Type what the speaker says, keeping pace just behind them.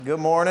Good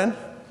morning,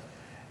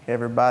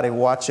 everybody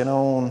watching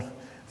on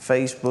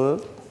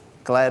Facebook.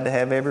 Glad to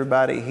have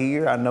everybody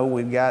here. I know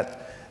we've got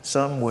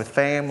some with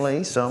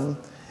family, some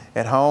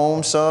at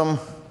home, some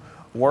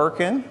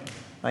working.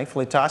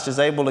 Thankfully, Tasha's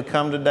able to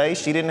come today.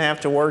 She didn't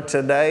have to work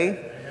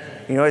today.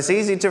 You know, it's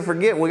easy to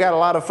forget we got a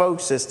lot of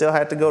folks that still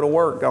have to go to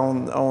work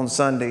on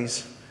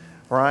Sundays,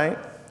 right?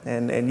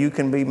 And you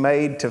can be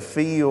made to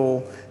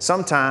feel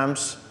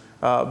sometimes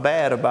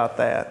bad about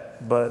that.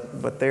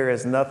 But there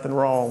is nothing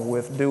wrong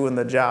with doing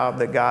the job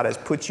that God has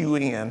put you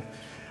in.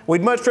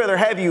 We'd much rather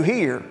have you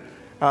here,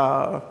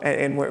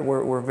 and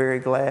we're very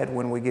glad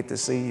when we get to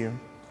see you.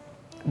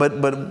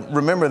 But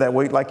remember that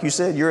like you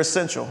said, you're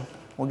essential.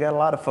 We got a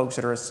lot of folks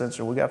that are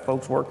essential. We got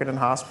folks working in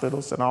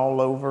hospitals and all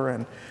over.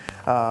 And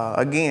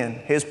again,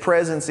 His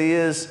presence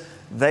is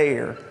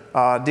there.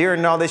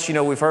 During all this, you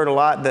know, we've heard a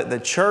lot that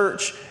the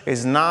church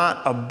is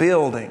not a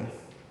building,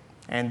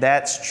 and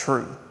that's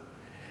true.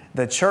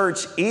 The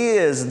church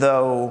is,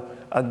 though,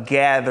 a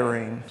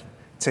gathering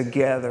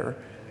together.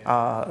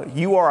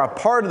 You are a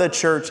part of the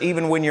church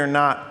even when you're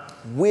not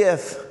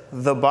with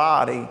the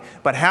body.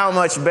 But how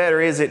much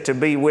better is it to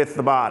be with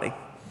the body?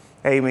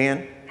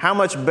 Amen. How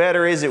much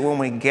better is it when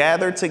we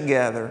gather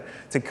together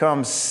to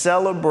come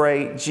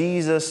celebrate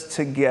Jesus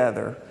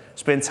together,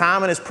 spend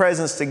time in His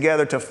presence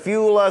together to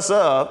fuel us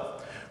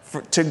up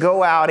to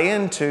go out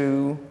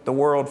into the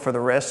world for the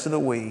rest of the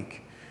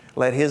week.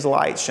 Let His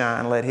light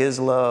shine. Let His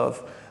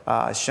love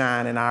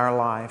shine in our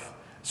life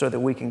so that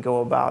we can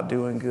go about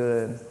doing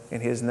good in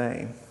His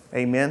name.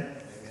 Amen?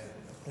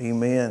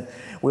 Amen.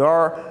 We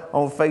are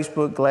on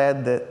Facebook.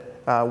 Glad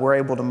that we're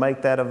able to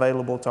make that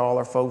available to all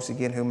our folks,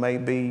 again, who may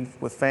be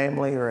with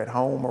family or at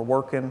home or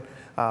working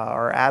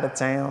or out of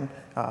town.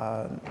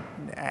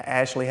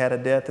 Ashley had a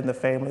death in the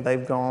family.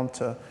 They've gone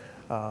to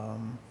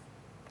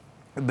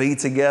be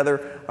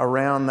together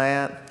around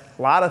that.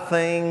 A lot of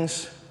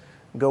things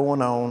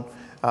going on.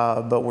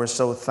 But we're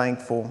so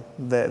thankful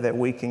that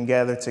we can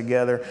gather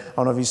together. I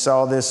don't know if you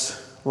saw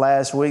this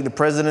last week. The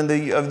President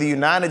of the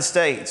United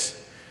States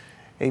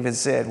even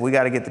said, we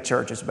got to get the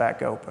churches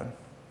back open.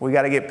 We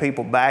got to get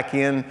people back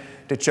in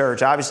to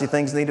church. Obviously,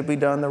 things need to be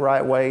done the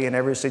right way, and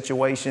every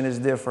situation is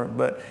different.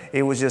 But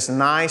it was just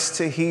nice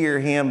to hear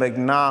him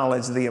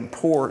acknowledge the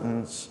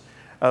importance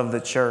of the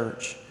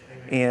church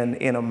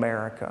in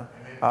America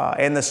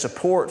and the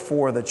support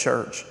for the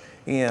church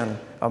in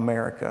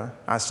America.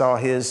 I saw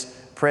his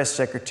press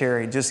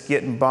secretary just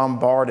getting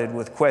bombarded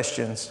with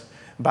questions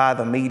by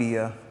the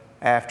media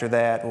after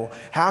that. Well,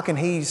 how can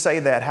he say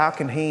that? How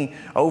can he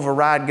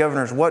override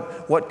governors?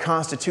 What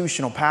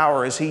constitutional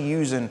power is he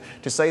using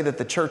to say that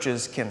the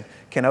churches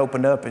can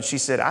open up? And she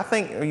said, I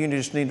think you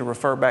just need to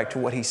refer back to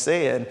what he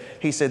said.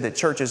 He said that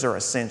churches are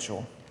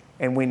essential.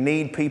 And we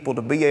need people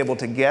to be able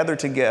to gather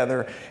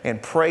together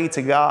and pray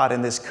to God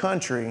in this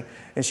country.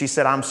 And she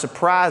said, I'm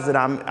surprised that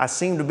I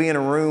seem to be in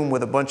a room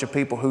with a bunch of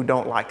people who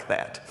don't like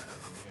that.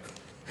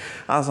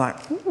 I was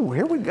like, ooh,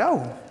 here we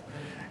go.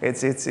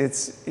 It's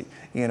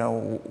you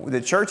know,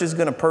 the church is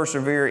going to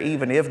persevere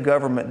even if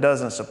government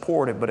doesn't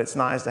support it, but it's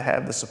nice to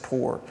have the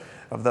support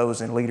of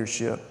those in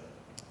leadership.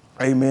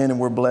 Amen. And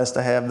we're blessed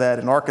to have that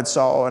in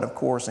Arkansas and, of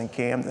course, in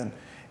Camden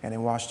and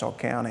in Ouachita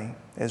County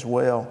as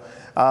well.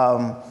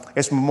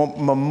 It's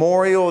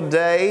Memorial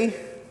Day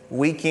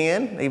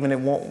weekend, even it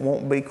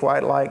won't be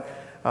quite like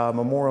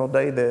Memorial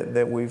Day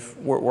that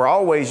we're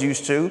always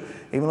used to.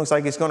 Even looks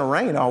like it's going to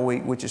rain all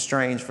week, which is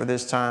strange for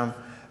this time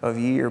of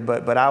year.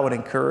 But I would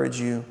encourage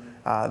you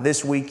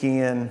this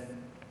weekend,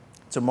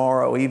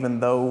 tomorrow, even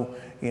though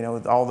you know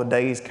all the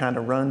days kind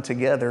of run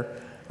together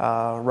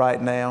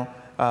right now,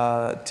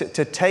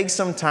 to take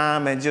some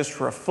time and just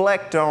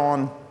reflect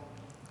on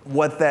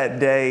what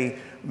that day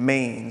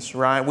means.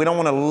 Right? We don't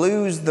want to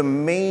lose the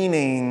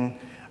meaning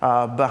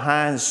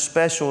behind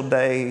special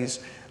days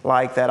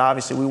like that.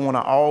 Obviously, we want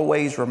to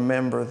always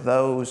remember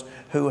those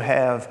who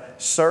have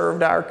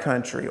served our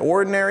country,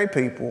 ordinary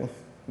people,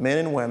 men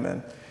and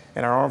women,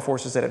 in our armed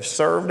forces that have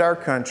served our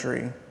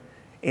country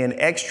in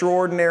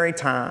extraordinary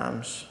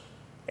times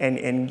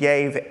and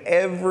gave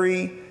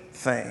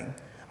everything,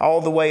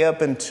 all the way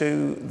up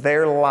into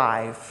their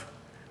life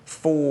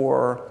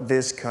for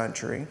this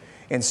country,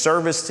 in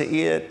service to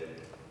it,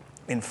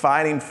 in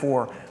fighting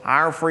for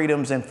our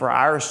freedoms and for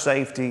our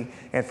safety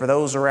and for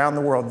those around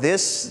the world.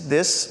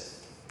 This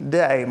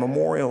day,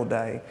 Memorial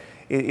Day,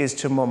 is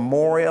to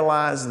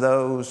memorialize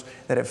those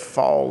that have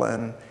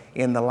fallen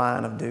in the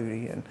line of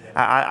duty. And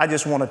I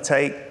just want to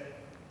take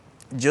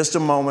just a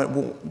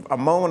moment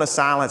of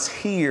silence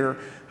here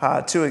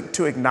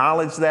to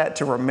acknowledge that,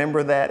 to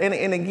remember that.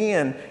 And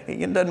again,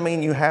 it doesn't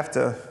mean you have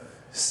to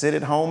sit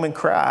at home and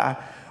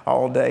cry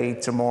all day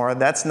tomorrow.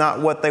 That's not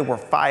what they were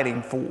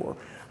fighting for.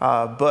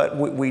 But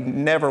we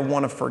never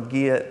want to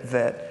forget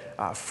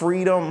that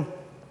freedom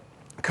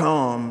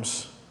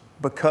comes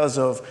because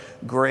of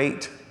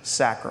great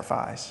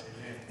sacrifice.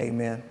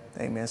 Amen.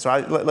 Amen. So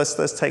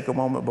let's take a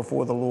moment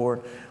before the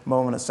Lord, a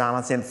moment of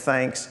silence and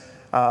thanks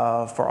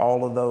for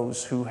all of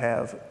those who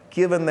have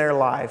given their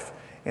life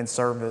in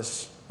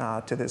service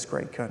to this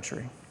great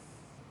country.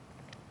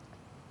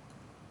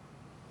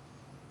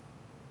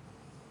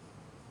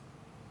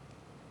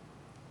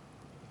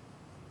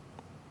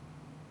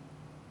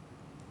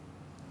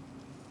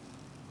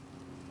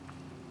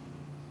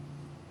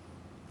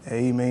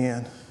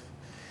 Amen.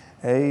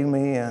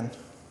 Amen.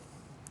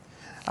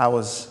 I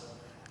was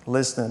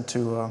listening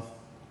to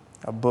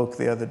a book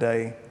the other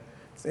day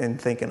and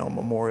thinking on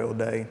Memorial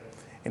Day,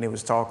 and it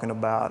was talking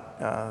about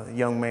a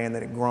young man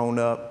that had grown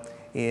up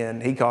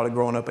he called it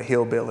growing up a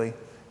hillbilly,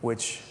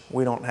 which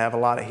we don't have a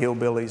lot of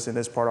hillbillies in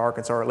this part of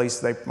Arkansas, or at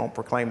least they won't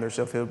proclaim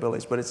themselves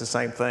hillbillies, but it's the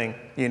same thing,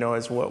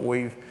 as what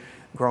we've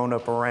grown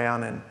up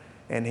around.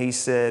 And he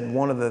said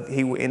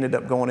he ended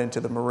up going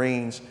into the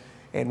Marines,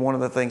 and one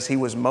of the things he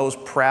was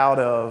most proud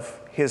of,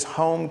 his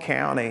home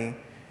county,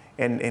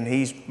 and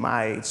he's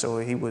my age, so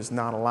he was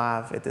not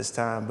alive at this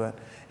time, but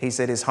he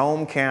said his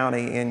home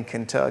county in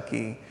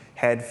Kentucky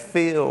had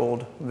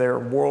filled their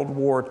World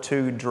War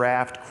II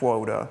draft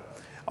quota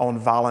on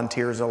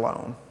volunteers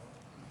alone.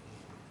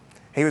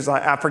 He was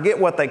like, I forget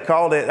what they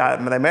called it.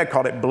 They may have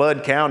called it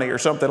Blood County or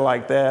something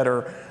like that.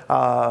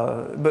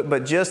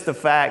 But just the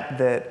fact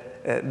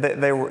that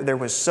there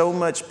was so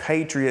much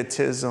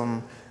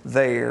patriotism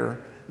there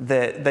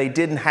that they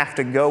didn't have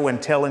to go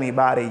and tell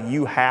anybody,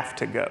 you have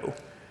to go,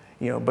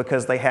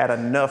 because they had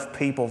enough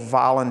people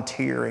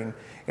volunteering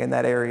in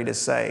that area to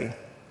say,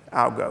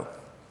 I'll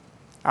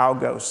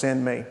go,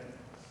 send me.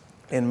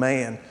 And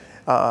man,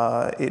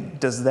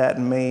 does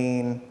that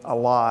mean a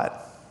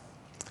lot.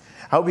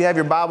 I hope you have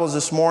your Bibles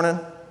this morning.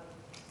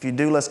 If you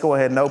do, let's go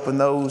ahead and open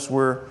those.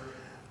 We're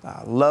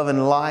loving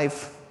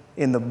life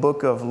in the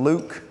book of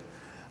Luke.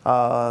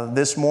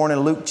 This morning,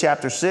 Luke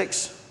chapter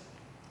 6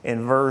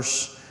 in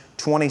verse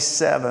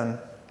 27.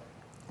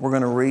 We're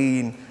going to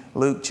read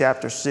Luke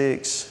chapter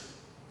 6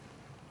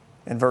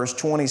 and verse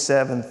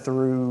 27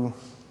 through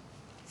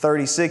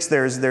 36.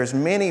 There's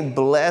many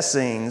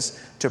blessings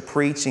to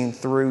preaching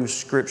through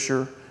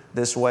Scripture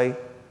this way,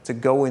 to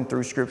going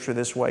through Scripture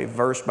this way,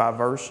 verse by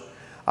verse.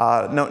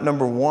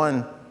 Number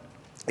one,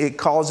 it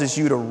causes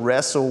you to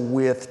wrestle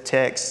with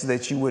texts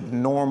that you would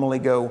normally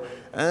go,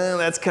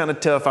 that's kind of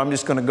tough. I'm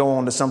just going to go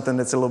on to something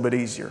that's a little bit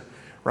easier,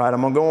 right?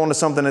 I'm going to go on to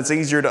something that's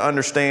easier to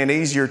understand,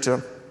 easier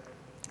to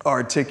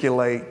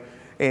articulate.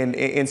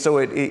 And so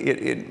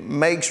it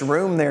makes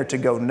room there to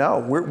go, no,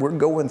 we're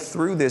going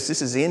through this.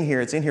 This is in here.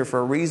 It's in here for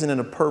a reason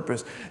and a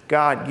purpose.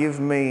 God, give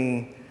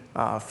me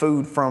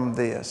food from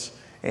this,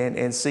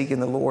 and seeking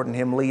the Lord and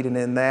Him leading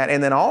in that.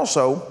 And then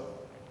also,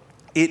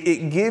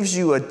 it gives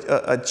you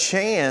a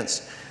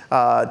chance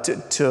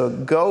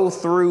to go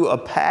through a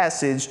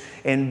passage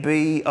and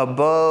be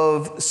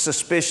above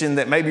suspicion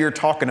that maybe you're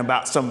talking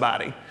about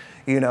somebody.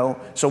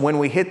 So when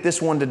we hit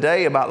this one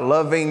today about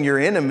loving your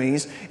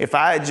enemies, if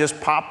I had just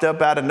popped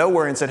up out of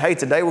nowhere and said, hey,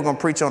 today we're going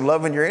to preach on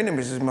loving your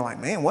enemies, it's like,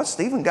 man, what's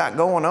Stephen got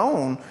going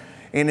on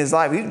in his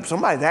life?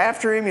 Somebody's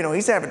after him,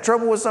 he's having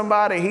trouble with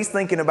somebody. He's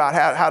thinking about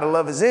how to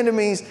love his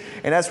enemies,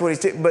 and that's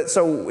what but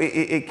so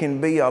it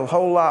can be a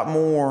whole lot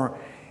more.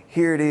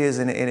 Here it is,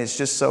 and it's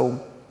just so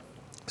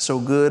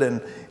good,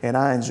 and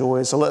I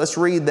enjoy it. So let's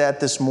read that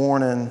this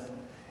morning,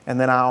 and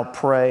then I'll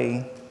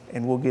pray,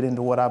 and we'll get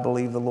into what I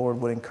believe the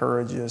Lord would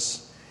encourage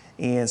us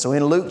in. So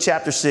in Luke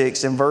chapter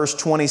 6, in verse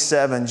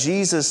 27,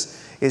 Jesus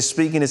is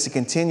speaking. It's a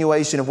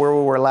continuation of where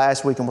we were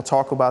last week, and we'll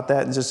talk about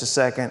that in just a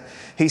second.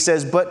 He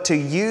says, but to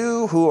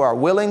you who are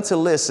willing to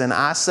listen,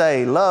 I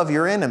say, love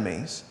your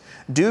enemies.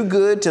 Do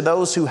good to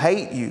those who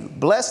hate you.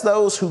 Bless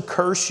those who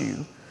curse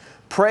you.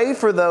 Pray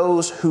for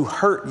those who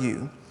hurt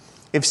you.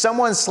 If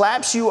someone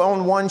slaps you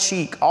on one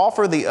cheek,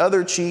 offer the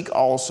other cheek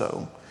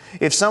also.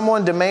 If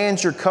someone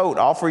demands your coat,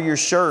 offer your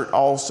shirt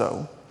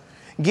also.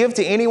 Give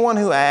to anyone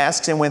who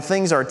asks, and when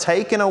things are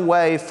taken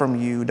away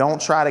from you,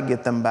 don't try to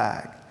get them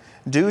back.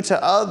 Do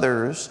to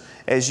others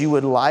as you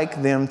would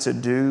like them to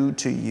do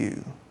to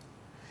you.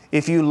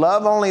 If you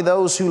love only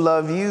those who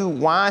love you,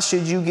 why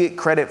should you get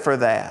credit for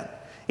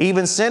that?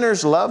 Even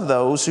sinners love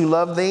those who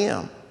love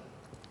them.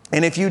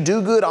 And if you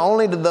do good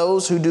only to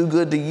those who do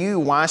good to you,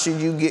 why should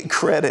you get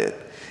credit?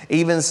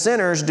 Even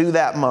sinners do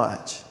that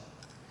much.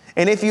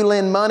 And if you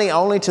lend money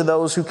only to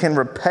those who can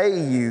repay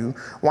you,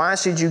 why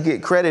should you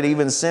get credit?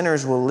 Even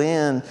sinners will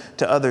lend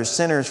to other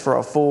sinners for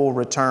a full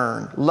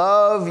return.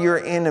 Love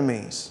your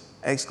enemies! !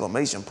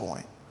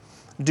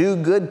 Do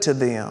good to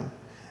them.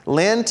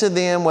 Lend to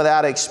them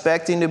without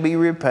expecting to be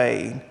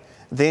repaid.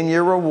 Then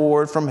your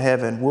reward from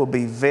heaven will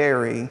be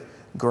very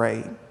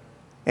great.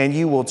 And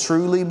you will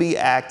truly be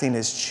acting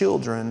as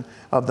children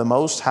of the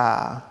Most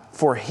High,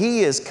 for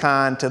He is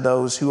kind to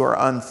those who are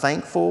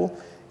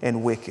unthankful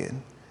and wicked.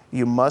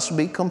 You must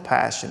be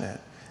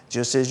compassionate,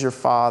 just as your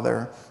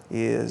Father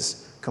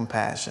is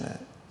compassionate.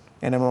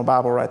 And in my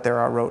Bible right there,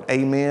 I wrote,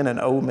 Amen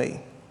and oh me.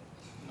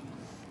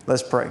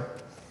 Let's pray.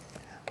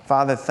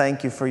 Father,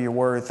 thank you for your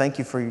word. Thank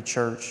you for your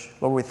church.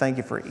 Lord, we thank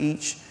you for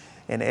each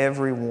and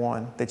every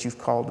one that you've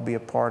called to be a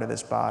part of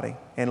this body.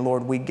 And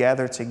Lord, we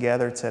gather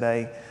together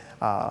today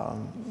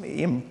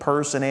in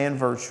person and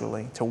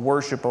virtually to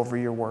worship over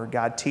your word.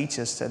 God, teach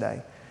us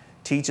today.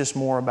 Teach us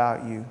more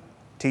about you.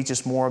 Teach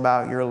us more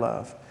about your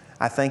love.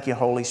 I thank you,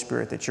 Holy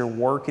Spirit, that you're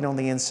working on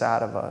the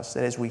inside of us,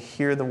 that as we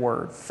hear the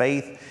word,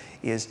 faith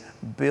is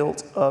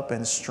built up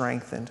and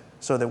strengthened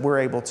so that we're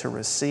able to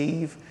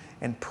receive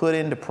and put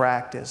into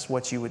practice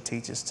what you would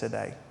teach us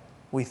today.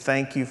 We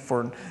thank you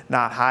for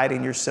not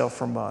hiding yourself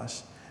from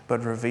us,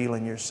 but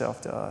revealing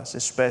yourself to us,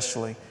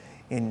 especially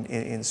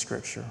in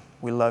Scripture.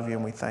 We love you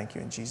and we thank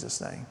you in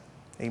Jesus' name.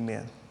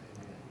 Amen.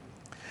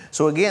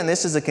 So again,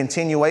 this is a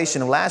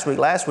continuation of last week.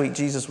 Last week,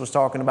 Jesus was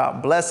talking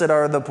about blessed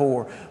are the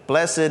poor.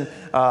 Blessed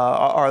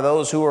are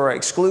those who are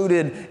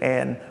excluded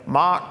and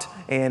mocked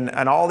and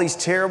all these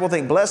terrible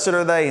things. Blessed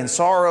are they, and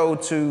sorrow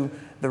to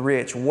the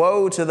rich.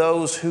 Woe to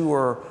those who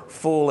are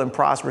full and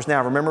prosperous.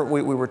 Now, remember,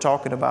 we were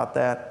talking about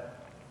that.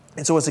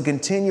 And so it's a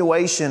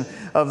continuation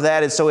of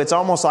that. And so it's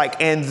almost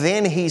like, and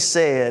then he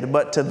said,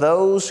 but to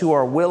those who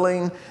are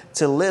willing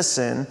to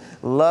listen,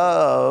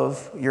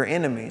 love your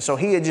enemies. So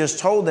he had just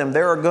told them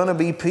there are going to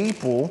be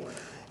people.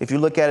 If you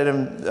look at it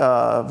in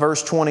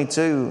verse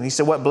 22, he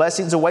said, what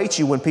blessings await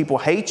you when people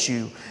hate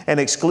you and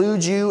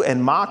exclude you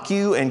and mock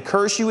you and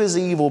curse you as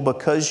evil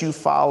because you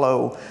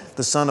follow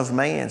the Son of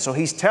Man. So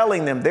he's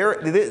telling them,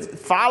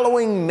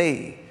 following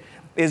me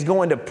is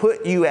going to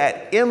put you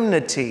at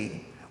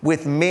enmity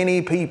with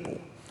many people.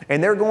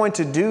 And they're going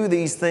to do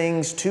these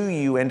things to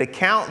you, and to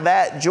count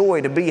that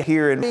joy to be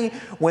here and me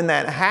when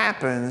that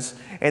happens.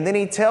 And then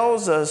he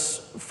tells us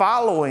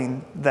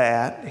following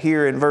that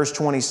here in verse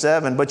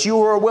 27, but you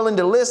who are willing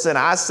to listen,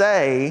 I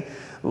say,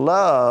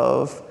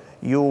 love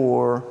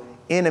your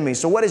enemies.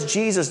 So what is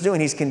Jesus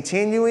doing? He's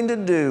continuing to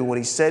do what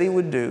he said he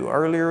would do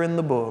earlier in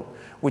the book,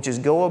 which is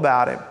go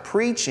about it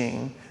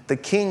preaching the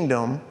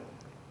kingdom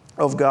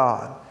of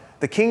God.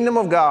 The kingdom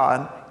of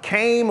God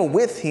came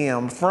with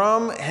him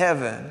from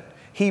heaven.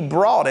 He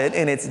brought it,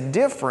 and it's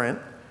different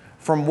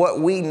from what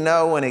we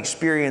know and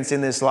experience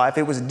in this life.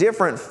 It was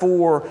different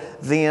for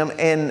them,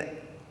 and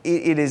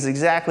it is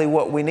exactly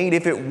what we need.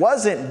 If it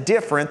wasn't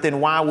different, then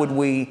why would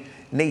we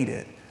need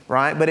it,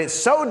 right? But it's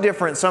so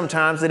different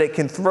sometimes that it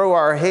can throw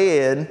our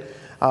head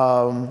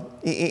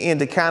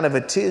into kind of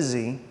a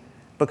tizzy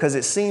because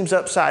it seems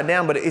upside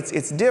down, but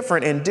it's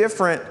different, and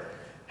different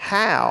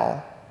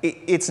how?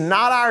 It's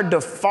not our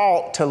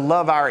default to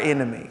love our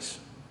enemies,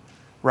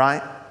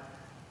 right?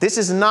 This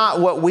is not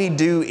what we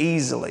do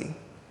easily,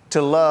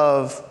 to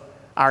love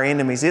our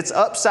enemies. It's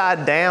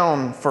upside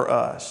down for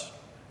us.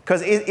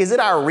 Because is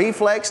it our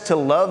reflex to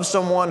love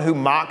someone who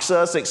mocks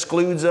us,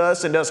 excludes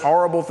us, and does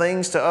horrible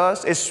things to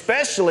us,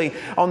 especially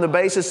on the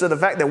basis of the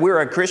fact that we're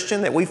a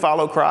Christian, that we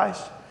follow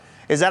Christ?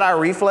 Is that our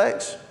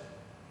reflex?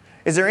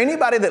 Is there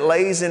anybody that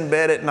lays in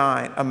bed at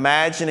night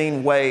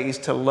imagining ways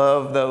to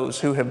love those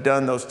who have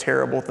done those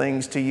terrible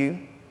things to you?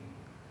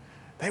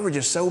 They were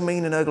just so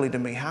mean and ugly to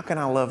me. How can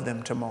I love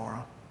them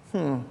tomorrow?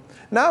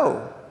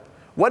 No.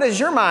 What does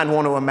your mind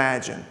want to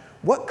imagine?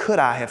 What could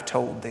I have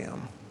told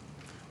them?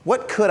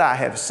 What could I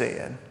have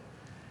said?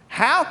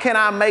 How can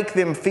I make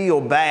them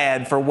feel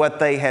bad for what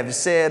they have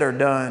said or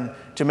done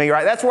to me,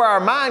 right? That's where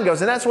our mind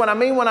goes. And that's what I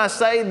mean when I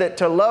say that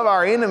to love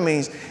our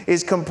enemies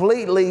is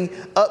completely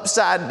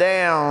upside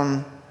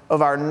down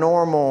of our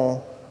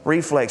normal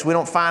reflex. We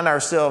don't find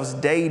ourselves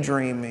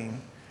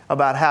daydreaming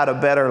about how to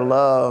better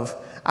love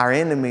our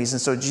enemies.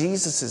 And so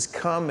Jesus is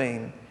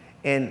coming,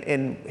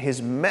 and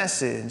his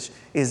message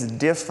is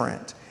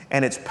different,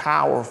 and it's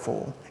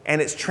powerful, and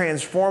it's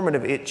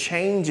transformative. It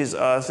changes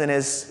us. And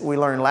as we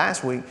learned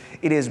last week,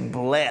 it is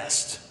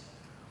blessed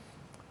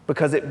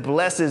because it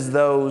blesses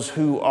those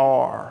who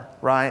are,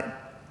 right?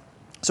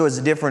 So it's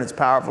different, it's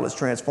powerful, it's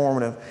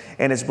transformative,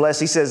 and it's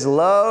blessed. He says,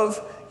 love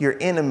your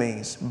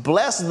enemies.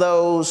 Bless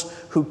those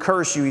who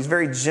curse you. He's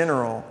very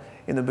general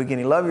in the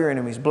beginning. Love your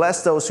enemies.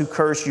 Bless those who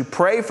curse you.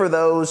 Pray for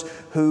those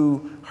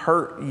who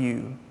hurt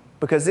you.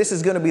 Because this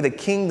is going to be the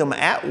kingdom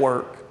at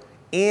work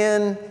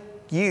in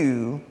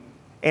you,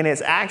 and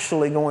it's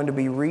actually going to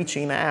be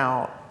reaching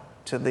out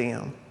to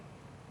them.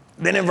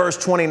 Then in verse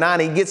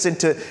 29,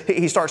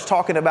 he starts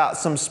talking about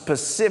some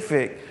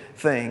specific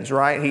things,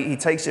 right? He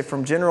takes it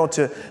from general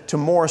to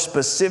more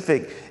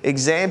specific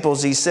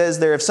examples. He says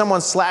there, if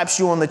someone slaps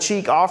you on the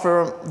cheek,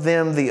 offer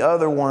them the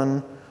other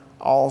one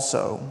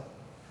also.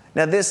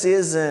 Now, this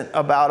isn't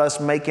about us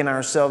making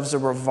ourselves a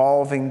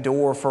revolving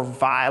door for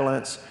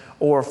violence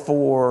or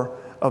for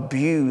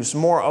abuse.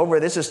 Moreover,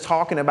 this is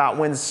talking about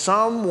when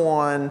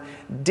someone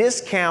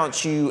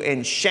discounts you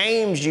and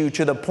shames you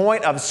to the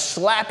point of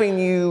slapping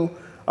you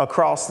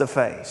across the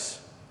face,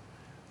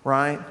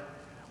 right?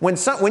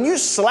 When you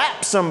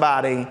slap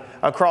somebody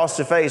across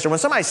the face, or when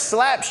somebody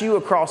slaps you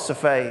across the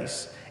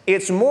face,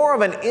 it's more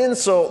of an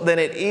insult than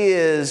it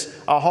is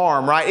a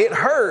harm, right? It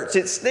hurts,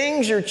 it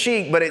stings your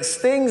cheek, but it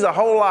stings a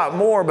whole lot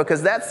more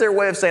because that's their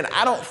way of saying,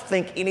 I don't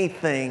think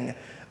anything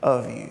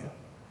of you.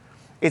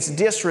 It's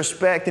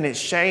disrespect and it's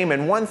shame.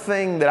 And one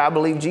thing that I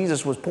believe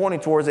Jesus was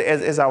pointing towards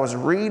as I was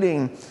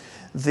reading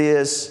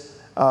this,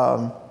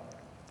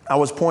 I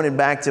was pointed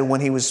back to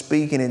when he was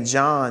speaking in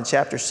John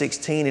chapter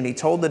 16, and he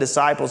told the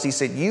disciples, he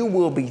said, you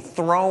will be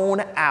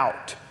thrown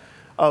out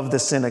of the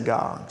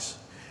synagogues.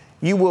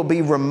 You will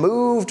be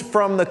removed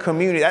from the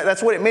community.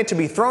 That's what it meant to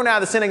be thrown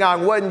out of the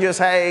synagogue. It wasn't just,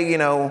 hey,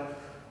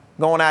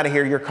 going out of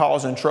here, you're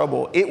causing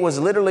trouble. It was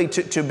literally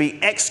to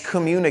be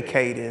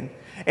excommunicated.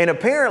 And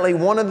apparently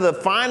one of the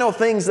final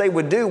things they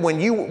would do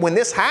when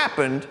this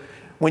happened,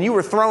 When you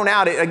were thrown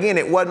out,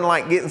 it wasn't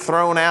like getting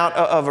thrown out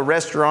of a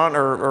restaurant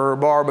or a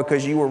bar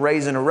because you were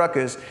raising a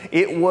ruckus.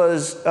 It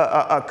was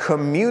a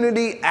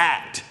community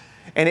act,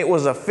 and it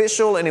was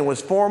official and it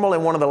was formal,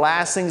 and one of the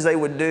last things they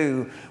would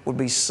do would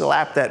be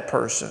slap that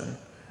person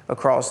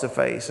across the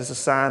face as a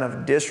sign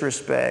of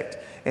disrespect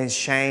and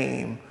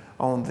shame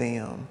on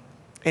them.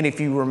 And if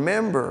you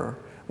remember,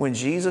 when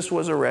Jesus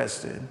was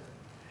arrested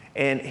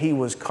and he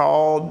was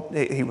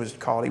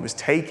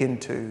taken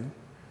to,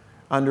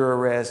 under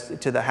arrest,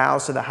 to the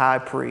house of the high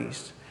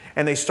priest,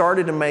 and they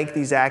started to make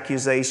these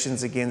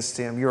accusations against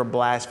him. You're a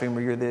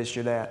blasphemer, you're this,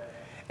 you're that.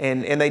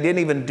 And they didn't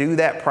even do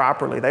that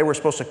properly. They were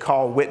supposed to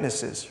call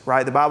witnesses,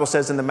 right? The Bible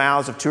says in the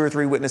mouths of 2 or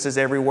 3 witnesses,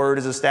 every word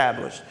is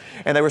established.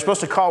 And they were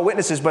supposed to call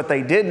witnesses, but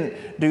they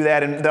didn't do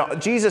that.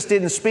 And Jesus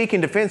didn't speak in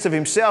defense of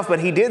himself,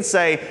 but he did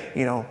say,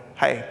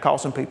 hey, call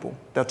some people.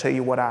 They'll tell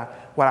you what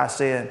I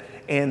said.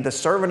 And the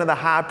servant of the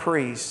high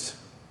priest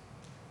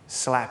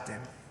slapped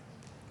him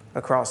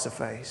across the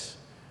face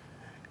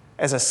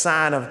as a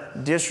sign of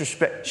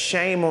disrespect.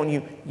 Shame on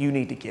you. You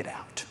need to get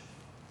out.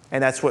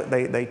 And that's what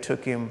they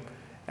took him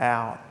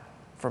out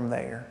from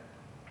there.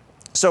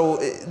 So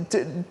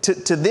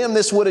to them,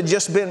 this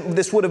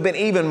would have been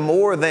even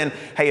more than,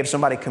 hey, if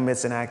somebody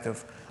commits an act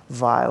of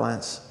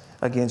violence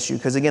against you.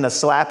 Because again, a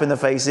slap in the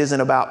face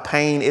isn't about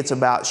pain, it's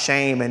about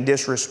shame and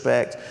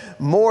disrespect.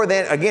 More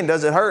than, again,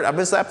 does it hurt? I've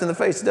been slapped in the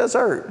face, it does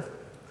hurt.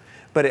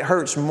 But it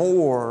hurts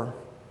more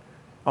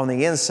on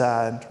the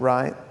inside,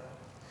 right?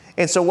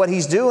 And so what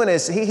he's doing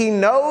is he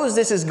knows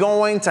this is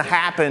going to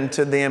happen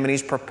to them, and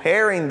he's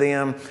preparing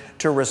them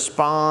to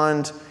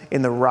respond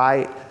in the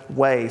right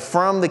way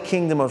from the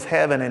kingdom of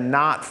heaven and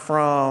not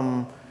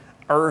from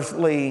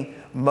earthly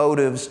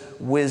motives,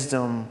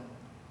 wisdom,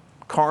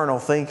 carnal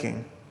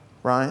thinking,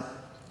 right?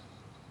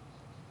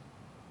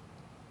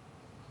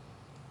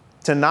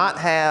 To not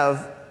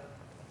have,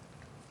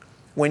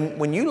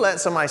 when you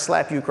let somebody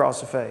slap you across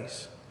the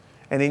face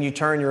and then you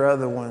turn your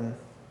other one,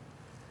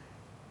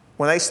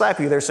 when they slap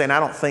you, they're saying, I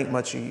don't think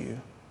much of you.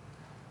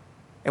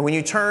 And when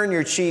you turn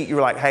your cheek, you're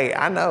like, hey,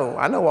 I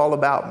know all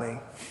about me.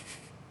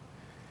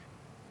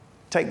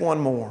 Take one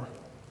more.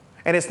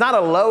 And it's not a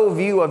low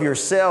view of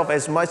yourself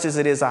as much as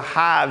it is a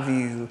high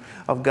view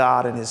of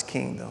God and his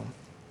kingdom.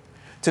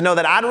 To know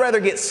that I'd rather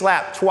get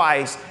slapped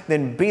twice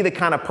than be the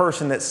kind of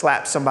person that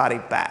slaps somebody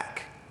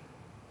back.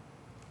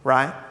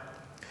 Right?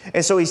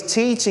 And so he's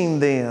teaching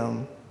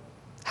them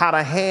how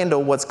to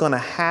handle what's going to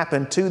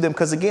happen to them.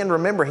 Because again,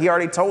 remember, he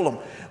already told them,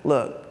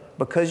 look,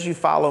 because you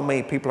follow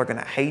me, people are going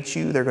to hate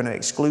you, they're going to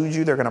exclude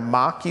you, they're going to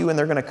mock you, and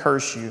they're going to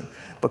curse you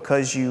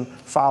because you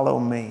follow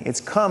me. It's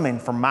coming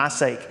for my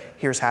sake.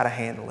 Here's how to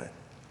handle it.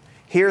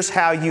 Here's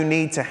how you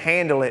need to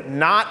handle it,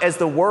 not as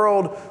the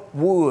world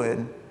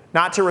would,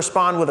 not to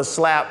respond with a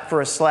slap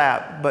for a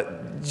slap,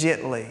 but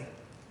gently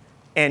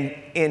and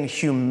in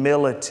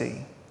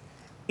humility,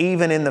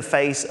 even in the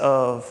face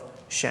of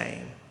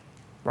shame.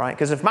 Right?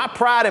 Because if my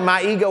pride and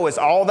my ego is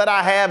all that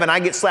I have and I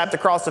get slapped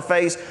across the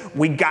face,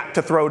 we got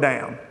to throw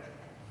down.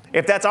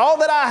 If that's all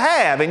that I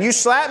have and you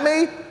slap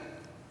me,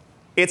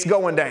 it's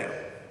going down.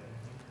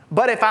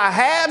 But if I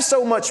have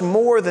so much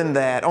more than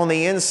that on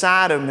the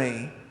inside of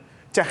me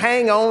to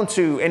hang on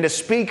to and to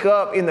speak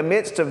up in the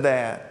midst of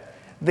that,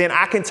 then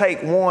I can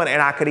take one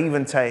and I could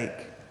even take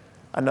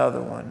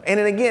another one. And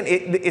then again,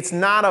 it's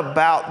not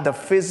about the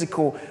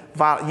physical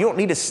violence. You don't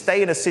need to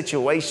stay in a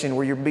situation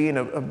where you're being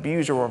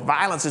abused or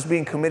violence is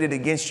being committed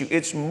against you.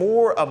 It's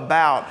more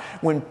about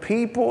when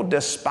people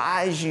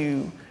despise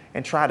you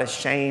and try to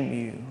shame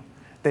you,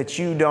 that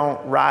you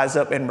don't rise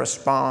up and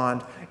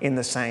respond in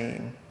the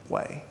same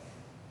way.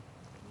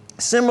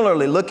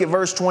 Similarly, look at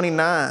verse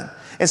 29.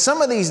 And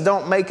some of these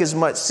don't make as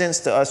much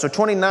sense to us. So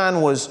 29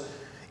 was,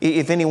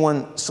 if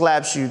anyone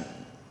slaps you.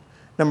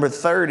 Number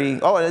 30,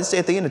 let's say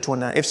at the end of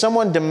 29. If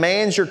someone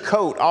demands your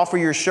coat, offer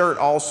your shirt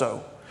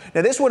also.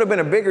 Now, this would have been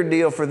a bigger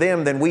deal for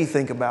them than we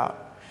think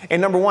about.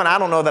 And number one, I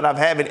don't know that I've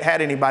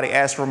had anybody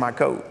ask for my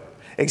coat,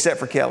 except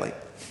for Kelly.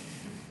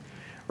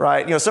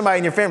 Right? Somebody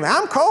in your family,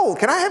 I'm cold.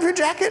 Can I have your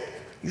jacket?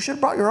 You should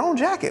have brought your own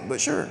jacket, but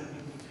sure.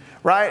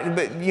 Right?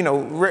 But, you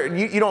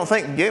don't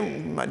think, give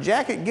them my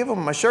jacket, give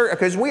them my shirt,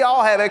 because we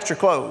all have extra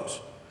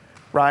clothes,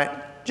 right?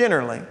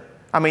 Generally.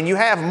 I mean, you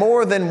have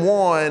more than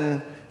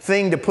one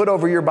thing to put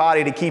over your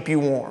body to keep you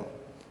warm.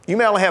 You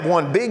may only have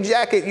one big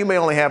jacket. You may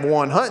only have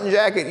one hunting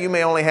jacket. You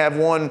may only have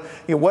one,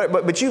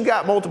 but you've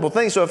got multiple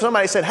things. So if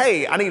somebody said,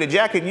 hey, I need a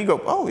jacket, you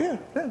go, oh,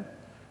 yeah,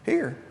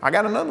 here, I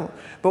got another one.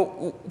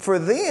 But for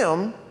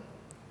them,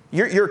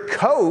 your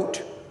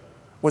coat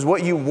was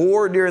what you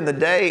wore during the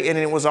day, and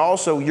it was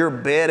also your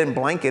bed and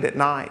blanket at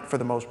night for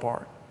the most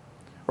part,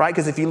 right?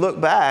 Because if you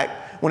look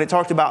back, when it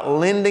talked about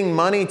lending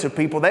money to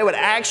people, they would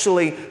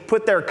actually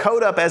put their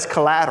coat up as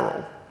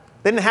collateral.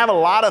 They didn't have a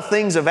lot of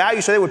things of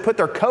value, so they would put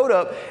their coat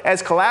up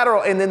as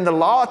collateral, and then the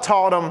law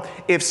taught them,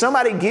 if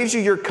somebody gives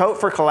you your coat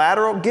for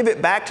collateral, give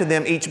it back to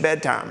them each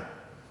bedtime,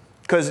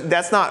 because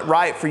that's not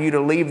right for you to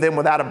leave them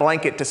without a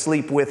blanket to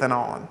sleep with and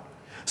on.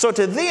 So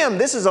to them,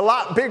 this is a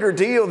lot bigger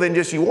deal than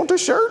just, you want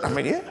this shirt? I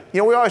mean,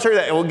 yeah. We always hear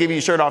that, and we'll give you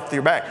a shirt off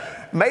your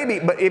back. Maybe,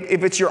 but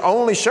if it's your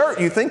only shirt,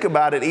 you think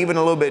about it even a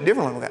little bit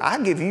differently.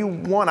 I give you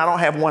one, I don't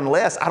have one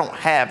less, I don't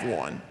have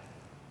one.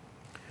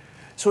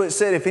 So it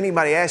said, if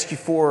anybody asks you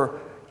for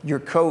your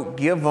coat,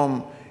 give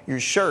them your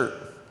shirt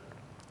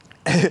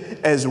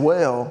as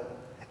well.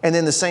 And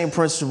then the same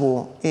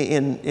principle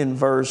in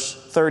verse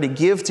 30,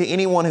 give to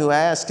anyone who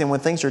asks, and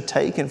when things are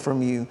taken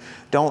from you,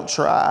 don't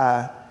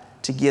try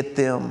to get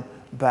them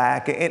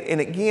back. And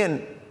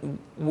again,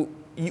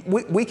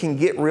 we can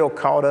get real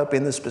caught up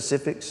in the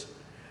specifics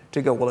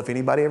to go, well, if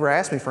anybody ever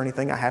asks me for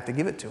anything, I have to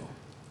give it to them.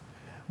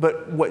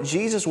 But what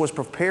Jesus was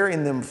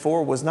preparing them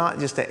for was not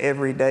just an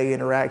everyday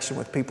interaction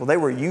with people. They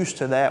were used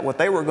to that. What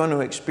they were going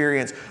to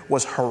experience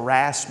was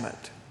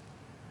harassment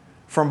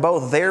from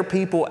both their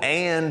people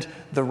and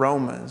the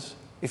Romans.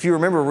 If you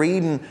remember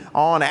reading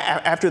on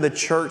after the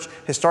church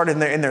has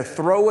started and they're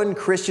throwing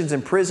Christians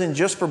in prison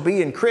just for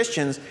being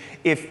Christians.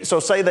 So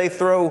say they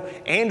throw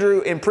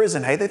Andrew in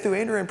prison. Hey, they threw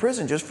Andrew in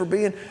prison just for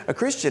being a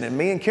Christian, and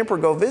me and Kemper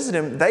go visit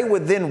him. They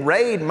would then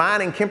raid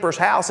mine and Kemper's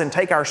house and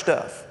take our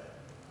stuff.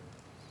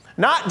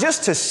 Not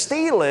just to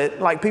steal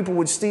it like people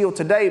would steal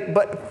today,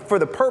 but for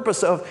the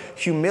purpose of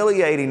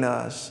humiliating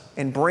us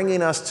and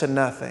bringing us to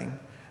nothing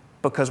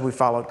because we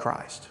followed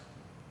Christ.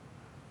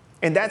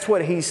 And that's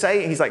what he's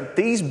saying. He's like,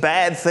 these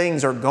bad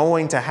things are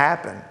going to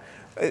happen.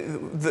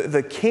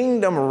 The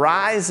kingdom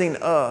rising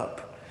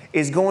up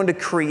is going to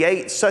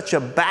create such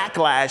a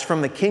backlash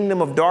from the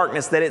kingdom of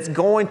darkness that it's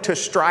going to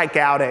strike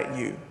out at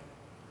you.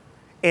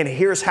 And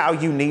here's how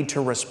you need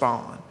to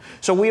respond.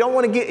 So we don't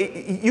want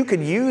to you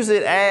could use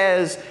it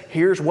as,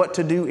 here's what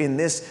to do in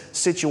this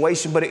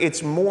situation, but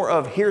it's more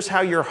of, here's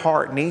how your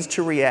heart needs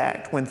to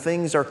react when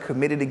things are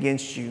committed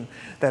against you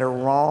that are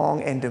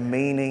wrong and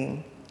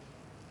demeaning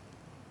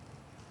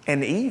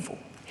and evil.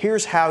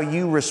 Here's how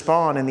you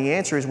respond. And the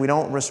answer is, we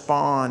don't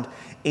respond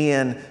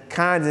in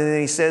kind. And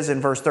then he says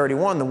in verse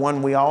 31, the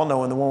one we all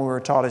know and the one we were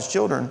taught as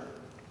children,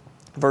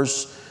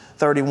 verse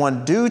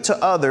 31, do to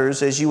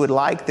others as you would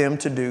like them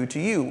to do to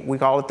you. We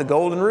call it the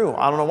golden rule.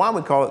 I don't know why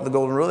we call it the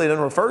golden rule. They don't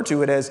refer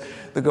to it as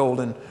the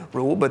golden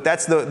rule, but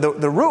that's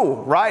the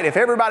rule, right? If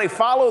everybody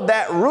followed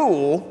that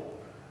rule,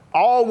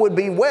 all would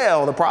be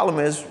well. The problem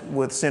is,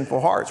 with sinful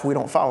hearts, we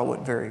don't follow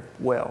it very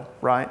well,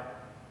 right?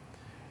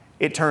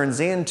 It turns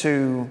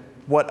into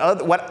what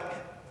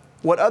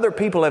other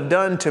people have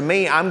done to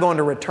me, I'm going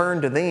to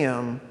return to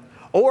them.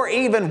 Or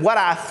even what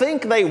I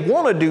think they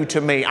want to do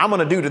to me, I'm going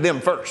to do to them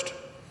first.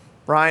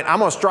 Right? I'm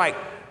going to strike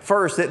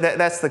first.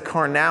 That's the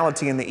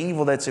carnality and the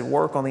evil that's at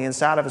work on the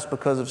inside of us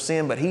because of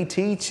sin. But he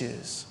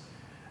teaches,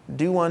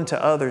 do unto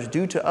others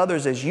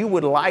as you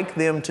would like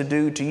them to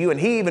do to you. And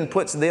he even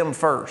puts them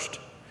first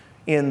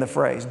in the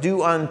phrase.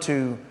 Do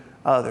unto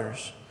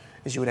others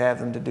as you would have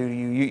them to do to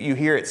you. You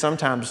hear it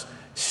sometimes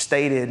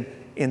stated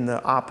in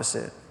the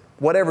opposite.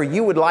 Whatever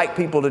you would like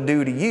people to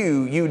do to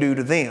you, you do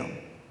to them.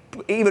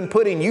 Even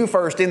putting you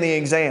first in the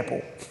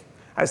example.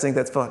 I just think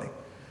that's funny.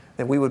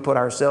 That we would put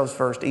ourselves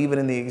first, even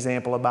in the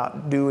example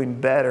about doing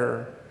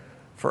better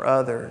for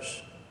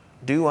others.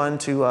 Do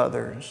unto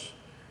others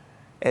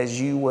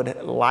as you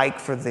would like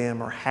for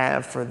them or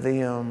have for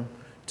them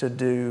to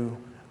do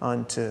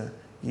unto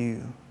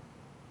you.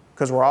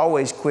 Because we're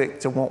always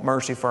quick to want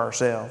mercy for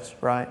ourselves,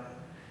 right?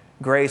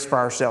 Grace for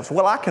ourselves.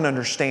 Well, I can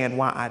understand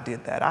why I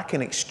did that. I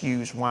can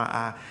excuse why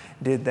I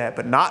did that,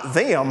 but not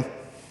them.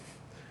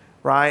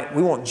 Right?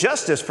 We want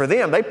justice for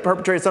them. They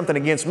perpetrated something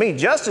against me.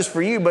 Justice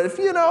for you. But if,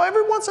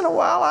 every once in a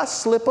while I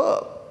slip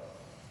up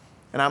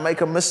and I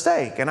make a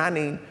mistake and I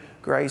need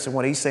grace. And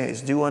what he's saying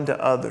is, do unto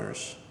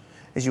others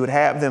as you would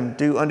have them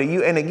do unto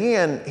you. And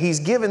again, he's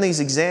given these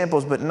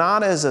examples, but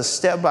not as a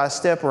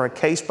step-by-step or a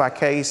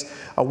case-by-case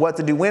of what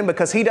to do when,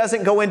 because he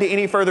doesn't go into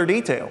any further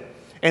detail.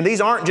 And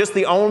these aren't just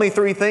the only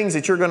three things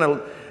that you're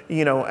going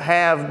to,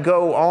 have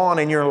go on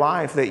in your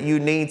life that you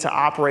need to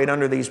operate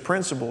under these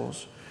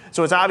principles.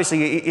 So it's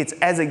obviously, it's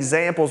as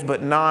examples,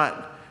 but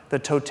not the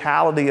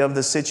totality of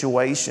the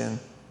situation.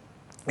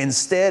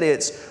 Instead,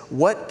 it's,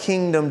 what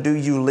kingdom do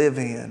you live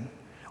in?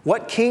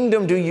 What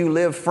kingdom do you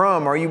live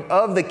from? Are you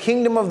of the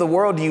kingdom of the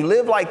world? Do you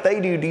live like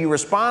they do? Do you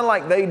respond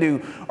like they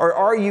do? Or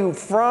are you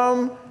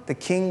from the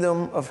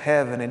kingdom of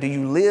heaven? And do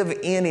you live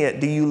in it?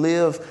 Do you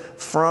live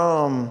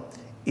from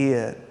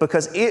it?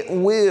 Because it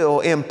will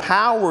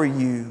empower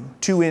you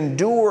to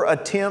endure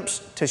attempts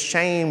to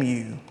shame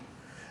you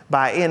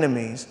by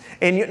enemies.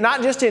 And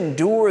not just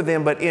endure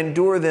them, but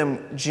endure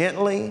them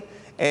gently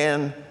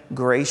and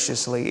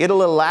graciously.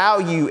 It'll allow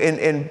you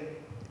and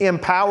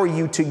empower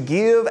you to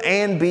give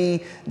and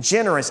be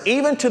generous,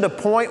 even to the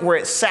point where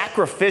it's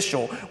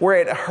sacrificial, where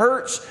it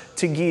hurts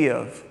to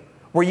give,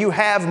 where you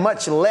have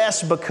much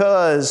less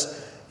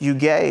because you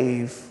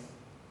gave,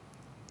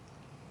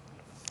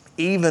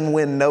 even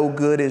when no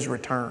good is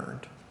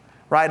returned.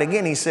 Right?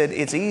 Again, he said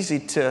it's easy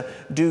to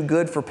do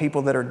good for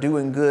people that are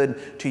doing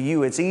good to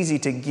you. It's easy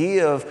to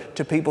give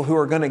to people who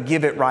are going to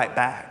give it right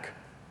back.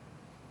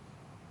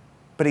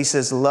 But he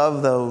says,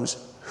 love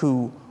those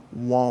who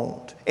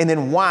won't. And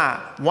then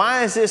why?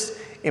 Why is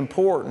this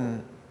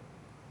important.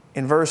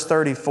 In verse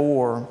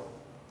 34,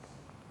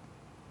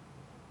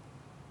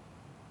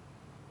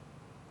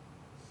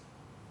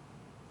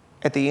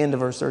 at the end of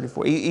verse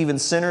 34, even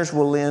sinners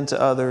will lend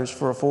to others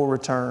for a full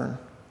return.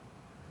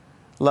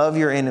 Love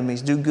your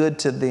enemies, do good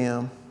to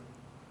them.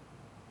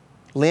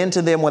 Lend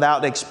to them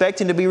without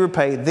expecting to be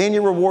repaid. Then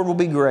your reward will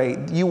be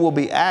great. You will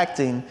be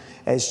acting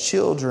as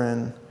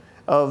children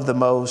of the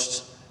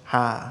Most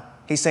High.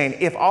 He's saying,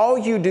 if all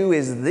you do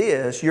is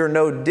this, you're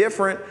no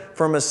different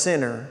from a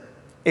sinner.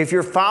 If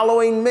you're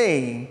following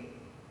me,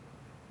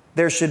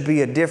 there should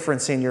be a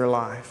difference in your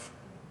life.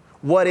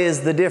 What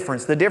is the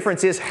difference? The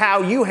difference is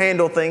how you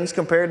handle things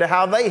compared to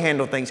how they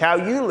handle things, how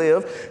you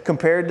live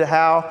compared to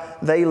how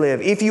they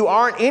live. If you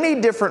aren't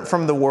any different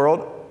from the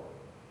world,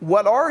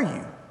 what are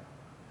you?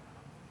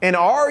 And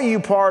are you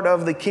part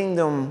of the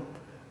kingdom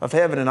of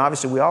heaven? And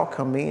obviously we all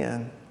come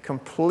in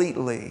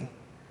completely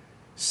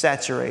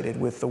saturated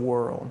with the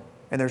world.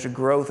 And there's a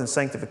growth and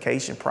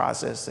sanctification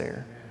process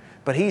there.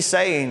 But he's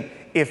saying,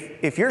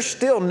 if you're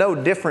still no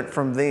different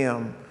from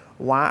them,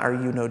 why are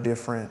you no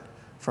different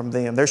from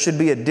them? There should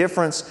be a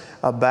difference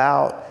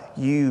about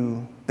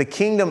you. The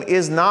kingdom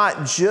is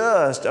not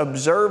just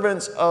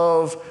observance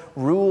of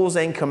rules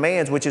and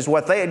commands, which is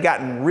what they had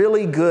gotten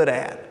really good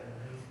at.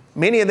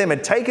 Many of them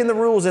had taken the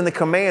rules and the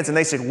commands and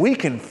they said, we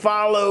can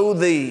follow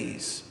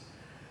these.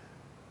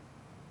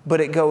 But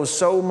it goes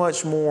so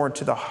much more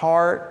to the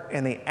heart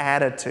and the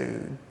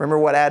attitude. Remember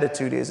what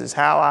attitude is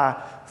how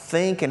I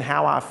think and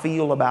how I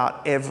feel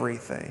about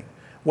everything.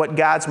 What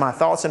guides my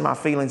thoughts and my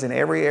feelings in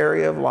every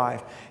area of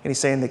life. And he's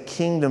saying the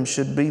kingdom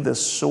should be the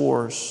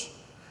source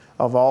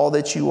of all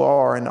that you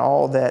are and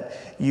all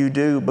that you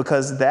do,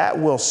 because that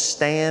will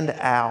stand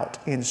out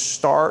in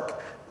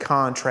stark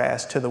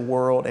contrast to the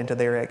world and to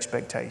their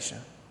expectation.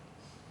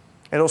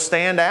 It'll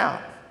stand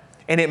out,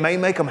 and it may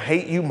make them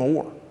hate you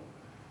more,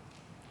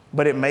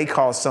 but it may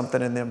cause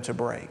something in them to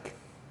break,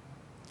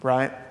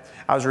 right?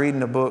 I was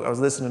reading a book, I was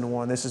listening to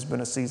one. This has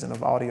been a season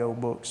of audio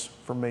books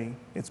for me.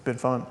 It's been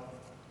fun.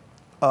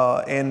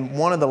 And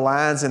one of the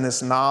lines in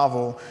this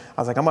novel,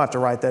 I was like, I'm going to have to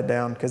write that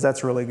down because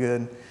that's really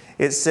good.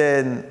 It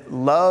said,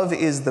 love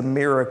is the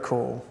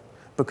miracle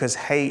because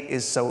hate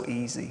is so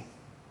easy.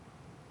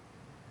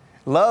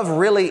 Love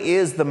really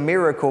is the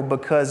miracle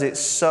because it's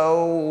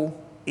so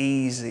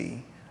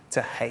easy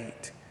to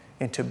hate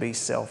and to be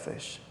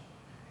selfish.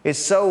 It's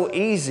so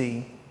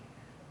easy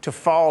to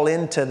fall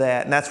into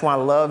that. And that's why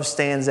love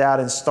stands out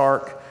in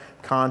stark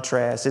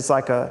contrast. It's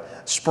like a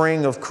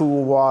spring of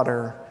cool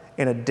water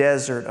in a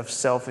desert of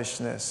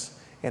selfishness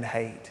and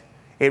hate.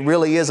 It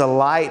really is a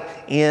light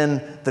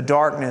in the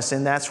darkness.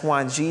 And that's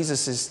why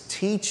Jesus is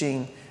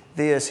teaching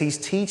this. He's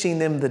teaching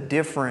them the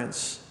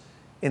difference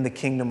in the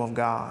kingdom of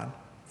God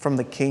from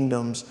the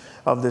kingdoms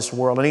of this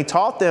world. And he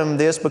taught them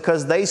this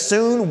because they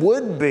soon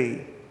would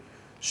be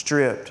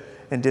stripped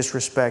and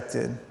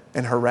disrespected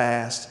and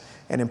harassed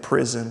and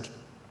imprisoned.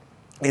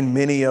 And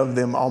many of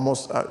them,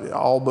 almost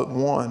all but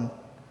one,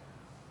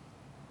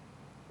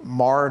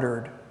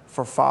 martyred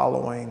for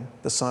following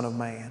the Son of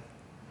Man,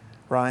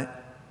 right?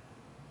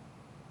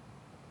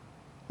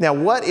 Now,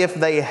 what if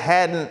they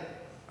hadn't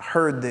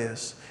heard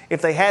this?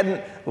 If they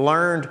hadn't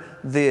learned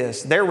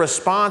this, their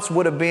response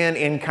would have been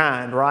in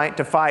kind, right?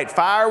 To fight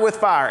fire with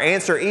fire,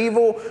 answer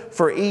evil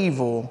for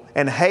evil,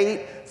 and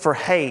hate for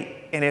hate.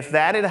 And if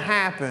that had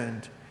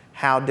happened,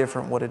 how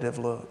different would it have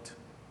looked?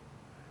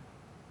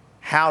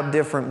 How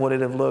different would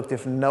it have looked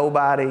if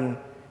nobody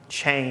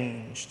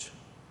changed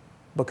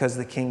because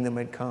the kingdom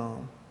had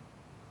come?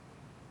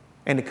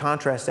 And to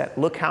contrast that,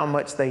 look how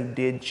much they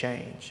did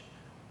change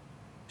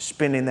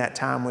spending that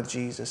time with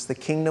Jesus. The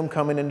kingdom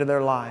coming into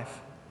their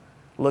life,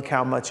 look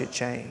how much it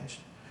changed.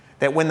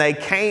 That when they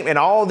came and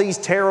all these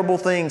terrible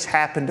things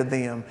happened to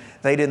them,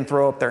 they didn't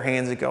throw up their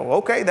hands and go,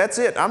 okay, that's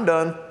it, I'm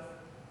done.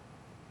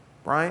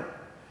 Right?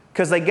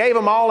 Because they gave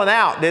them all an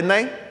out, didn't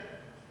they?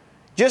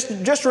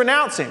 Just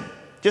renounce him.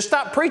 Just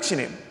stop preaching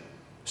him.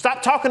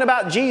 Stop talking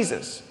about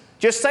Jesus.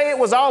 Just say it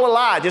was all a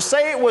lie. Just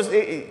say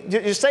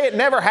it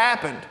never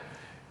happened.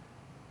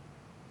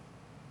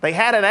 They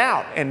had it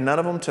out, and none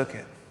of them took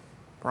it,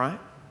 right?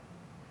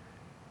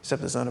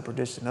 Except the son of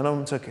perdition. None of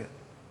them took it.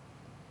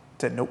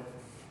 Said, nope,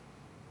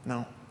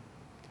 no.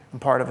 I'm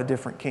part of a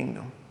different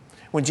kingdom.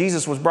 When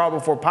Jesus was brought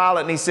before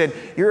Pilate and he said,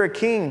 you're a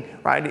king,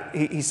 right?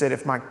 He said,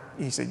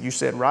 you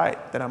said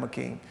right that I'm a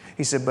king.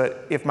 He said,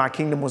 but if my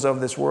kingdom was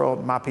of this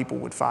world, my people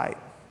would fight.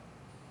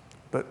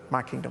 But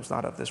my kingdom's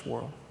not of this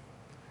world.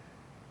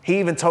 He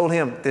even told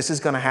him, this is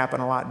going to happen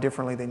a lot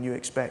differently than you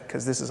expect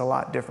because this is a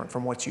lot different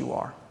from what you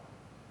are.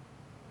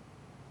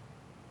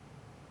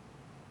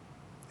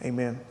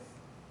 Amen.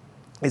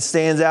 It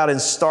stands out in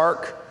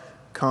stark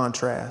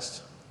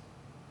contrast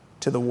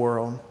to the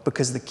world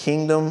because the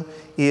kingdom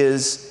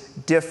is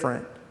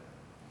different.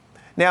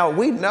 Now,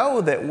 we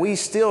know that we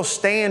still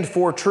stand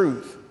for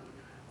truth.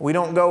 We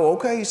don't go,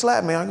 okay, you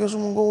slapped me, I guess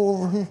I'm going to go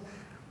over here.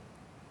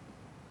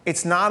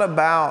 It's not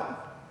about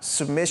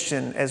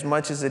submission as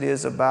much as it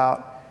is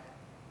about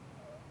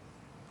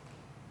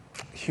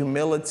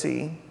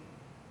humility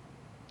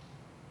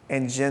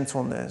and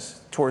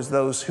gentleness towards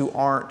those who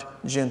aren't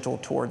gentle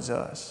towards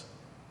us.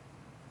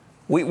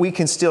 We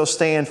can still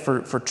stand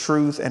for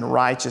truth and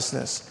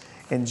righteousness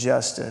and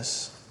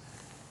justice.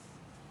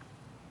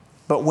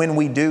 But when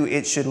we do,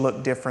 it should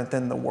look different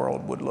than the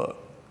world would look.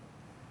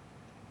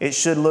 It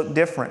should look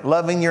different.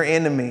 Loving your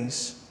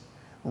enemies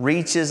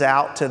reaches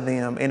out to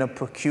them in a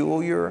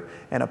peculiar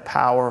and a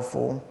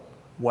powerful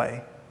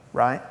way,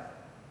 right?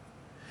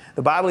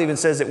 The Bible even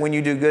says that when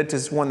you do good to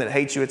one that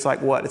hates you, it's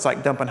like what? It's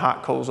like dumping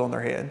hot coals on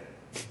their head.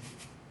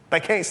 They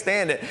can't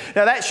stand it.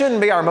 Now, that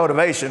shouldn't be our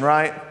motivation,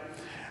 right?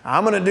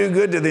 I'm going to do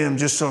good to them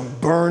just so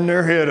burn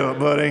their head up,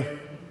 buddy.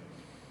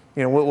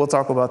 You know, we'll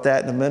talk about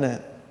that in a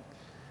minute.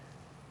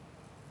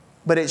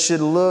 But it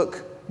should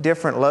look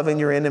different. Loving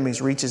your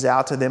enemies reaches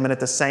out to them. And at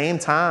the same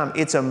time,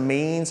 it's a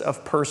means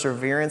of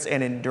perseverance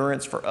and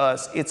endurance for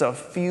us. It's a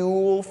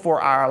fuel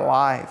for our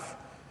life.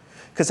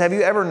 Because have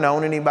you ever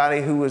known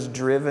anybody who was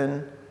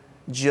driven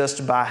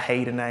just by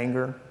hate and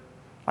anger?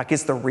 Like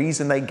it's the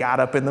reason they got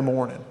up in the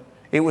morning.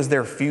 It was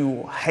their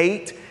fuel.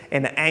 Hate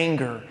and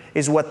anger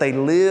is what they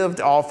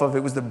lived off of. It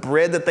was the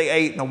bread that they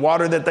ate and the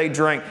water that they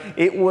drank.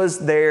 It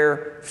was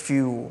their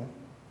fuel.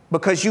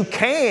 Because you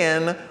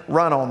can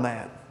run on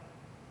that.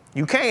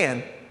 You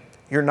can.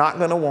 You're not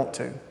going to want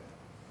to.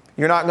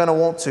 You're not going to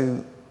want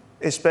to,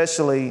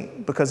 especially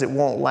because it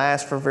won't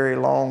last for very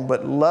long.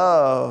 But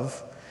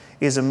love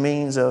is a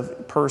means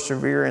of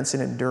perseverance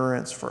and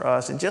endurance for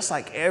us. And just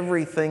like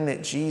everything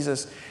that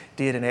Jesus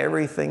did and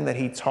everything that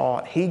he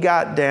taught, he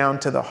got down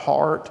to the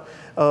heart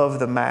of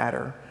the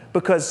matter.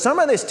 Because some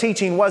of this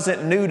teaching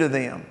wasn't new to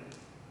them.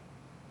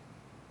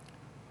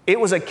 It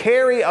was a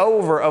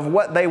carryover of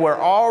what they were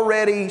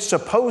already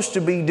supposed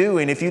to be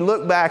doing. If you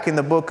look back in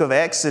the book of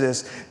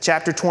Exodus,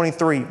 chapter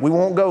 23, we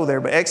won't go there,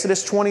 but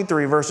Exodus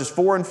 23, verses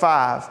 4 and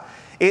 5,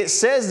 it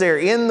says there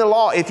in the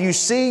law, if you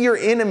see your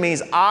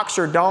enemy's ox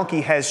or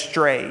donkey has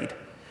strayed.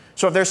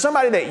 So if there's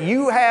somebody that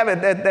you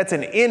have that's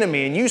an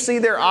enemy and you see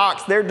their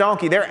ox, their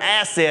donkey, their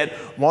asset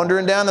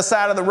wandering down the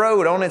side of the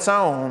road on its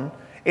own,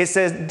 it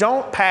says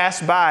don't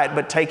pass by it,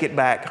 but take it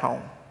back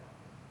home.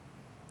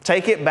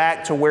 Take it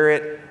back to where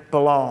it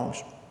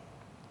belongs.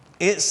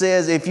 It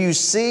says if you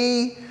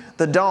see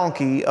the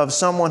donkey of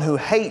someone who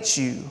hates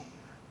you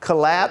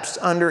collapsed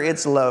under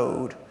its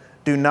load,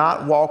 do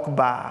not walk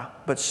by,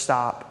 but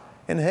stop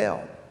and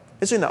help.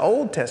 It's in the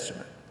Old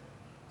Testament.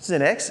 It's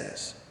in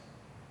Exodus.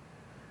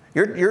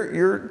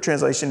 Your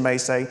translation may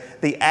say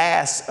the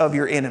ass of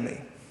your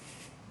enemy,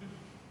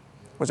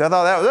 which I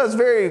thought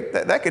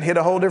that could hit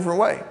a whole different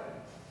way.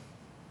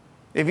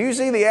 If you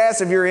see the ass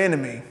of your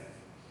enemy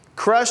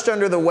crushed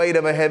under the weight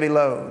of a heavy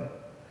load,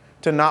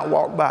 to not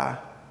walk by,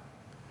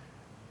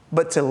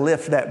 but to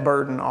lift that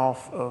burden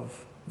off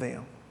of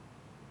them,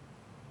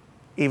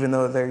 even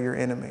though they're your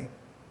enemy.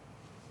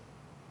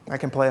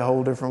 That can play a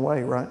whole different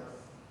way, right?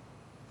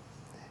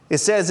 It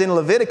says in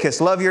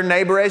Leviticus, love your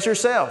neighbor as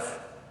yourself.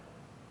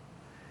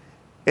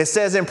 It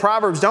says in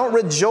Proverbs, don't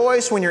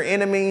rejoice when your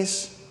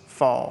enemies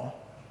fall.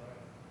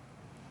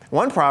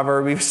 One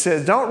proverb even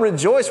says, don't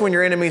rejoice when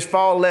your enemies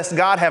fall, lest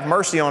God have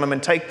mercy on them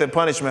and take the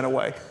punishment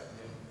away.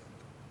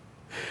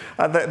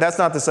 That's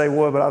not to say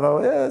what, but I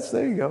thought,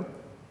 there you go.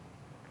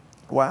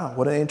 Wow,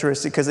 what an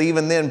interesting, because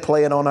even then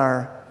play it on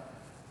our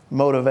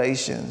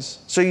motivations.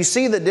 So you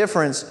see the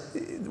difference,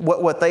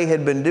 what they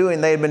had been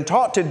doing. They had been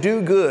taught to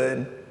do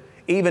good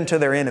even to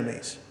their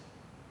enemies.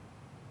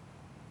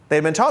 They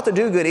had been taught to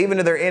do good even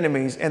to their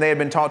enemies, and they had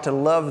been taught to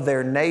love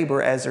their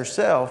neighbor as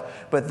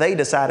theirself, but they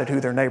decided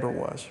who their neighbor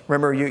was.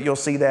 Remember, you'll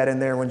see that in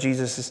there when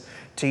Jesus is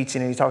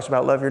teaching and he talks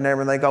about love your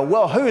neighbor, and they go,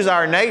 well, who's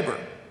our neighbor?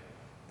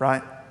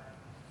 Right?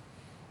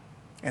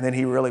 And then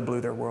he really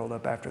blew their world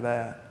up after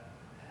that.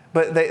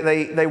 But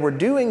they were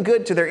doing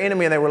good to their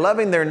enemy and they were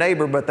loving their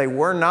neighbor, but they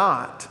were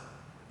not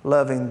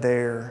loving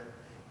their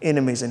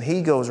enemies. And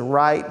he goes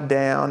right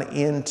down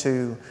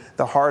into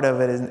the heart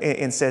of it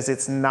and says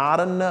it's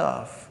not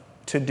enough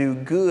to do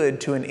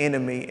good to an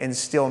enemy and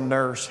still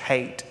nurse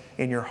hate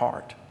in your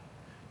heart,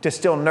 to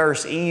still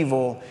nurse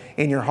evil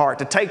in your heart,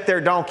 to take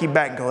their donkey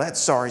back and go, that's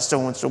sorry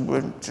so-and-so,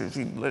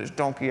 he let his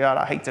donkey out.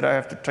 I hate that I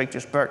have to take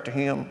this back to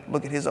him.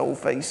 Look at his old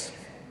face.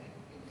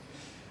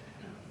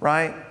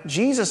 Right?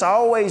 Jesus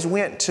always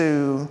went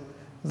to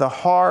the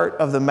heart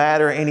of the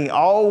matter, and he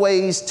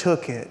always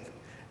took it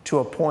to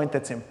a point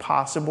that's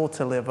impossible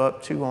to live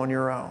up to on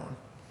your own.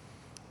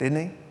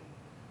 Didn't he?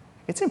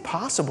 It's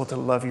impossible to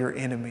love your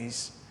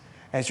enemies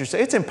as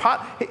yourself.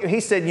 He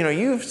said,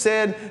 you've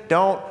said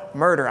don't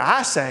murder.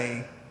 I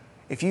say,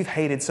 if you've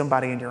hated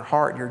somebody in your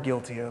heart, you're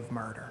guilty of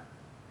murder.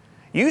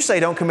 You say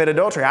don't commit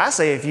adultery. I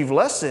say if you've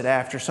lusted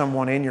after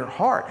someone in your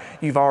heart,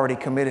 you've already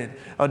committed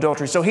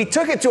adultery. So he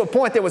took it to a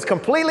point that was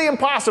completely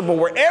impossible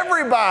where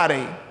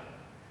everybody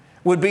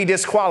would be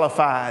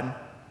disqualified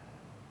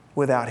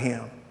without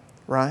him,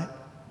 right?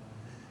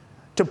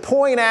 To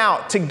point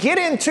out, to get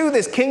into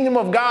this kingdom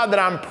of God that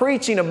I'm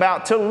preaching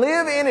about, to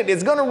live in it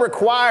is going to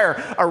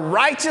require a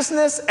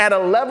righteousness at a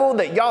level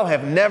that y'all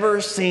have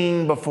never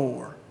seen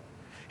before.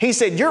 He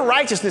said your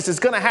righteousness is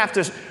going to have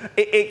to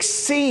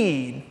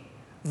exceed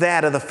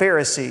that of the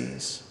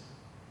Pharisees,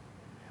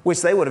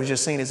 which they would have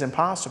just seen as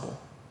impossible.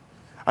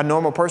 A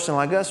normal person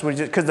like us would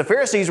just, because the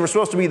Pharisees were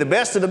supposed to be the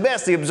best of the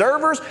best, the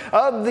observers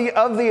of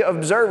the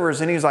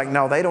observers. And he was like,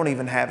 no, they don't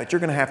even have it. You're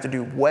going to have to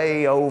do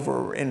way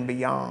over and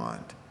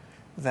beyond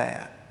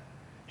that.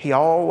 He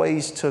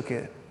always took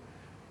it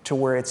to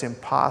where it's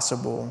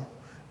impossible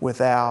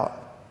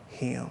without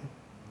Him.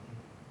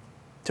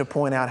 To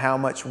point out how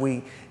much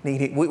we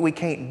need it. We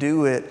can't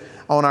do it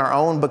on our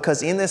own,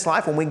 because in this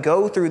life, when we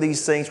go through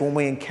these things, when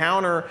we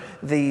encounter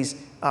these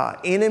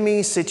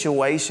enemy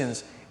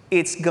situations,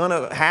 it's going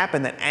to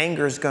happen that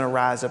anger is going to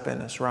rise up in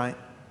us, right?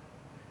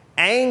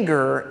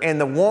 Anger and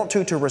the want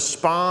to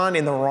respond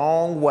in the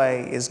wrong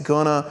way is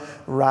going to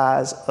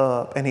rise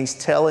up. And He's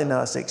telling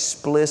us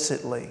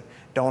explicitly,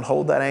 don't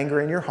hold that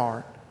anger in your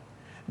heart.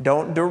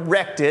 Don't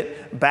direct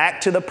it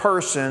back to the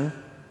person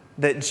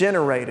that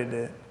generated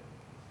it,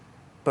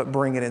 but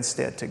bring it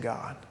instead to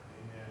God.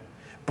 Amen.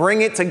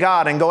 Bring it to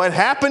God and go, it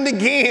happened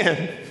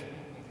again.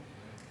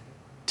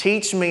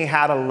 Teach me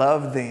how to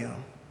love them.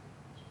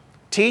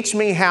 Teach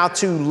me how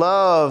to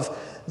love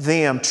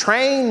them.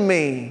 Train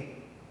me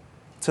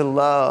to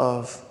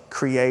love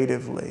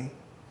creatively.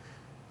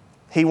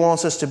 He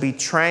wants us to be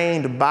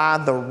trained by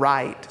the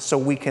right so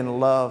we can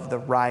love the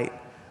right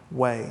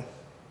way.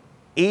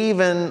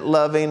 Even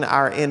loving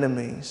our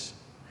enemies.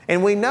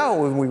 And we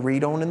know, when we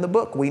read on in the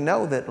book, we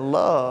know that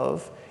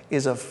love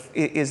is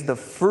the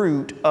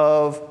fruit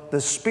of the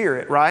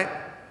Spirit, right?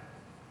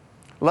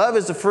 Love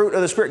is the fruit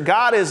of the Spirit.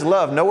 God is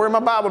love. Nowhere in my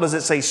Bible does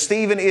it say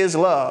Stephen is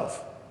love.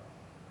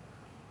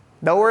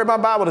 Nowhere in my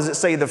Bible does it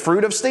say the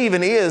fruit of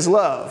Stephen is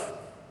love.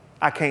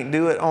 I can't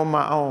do it on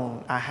my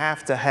own. I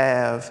have to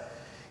have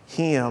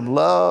Him.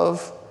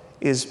 Love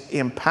is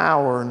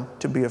empowered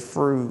to be a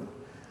fruit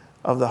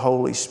of the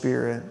Holy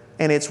Spirit.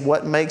 And it's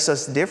what makes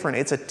us different.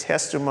 It's a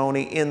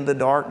testimony in the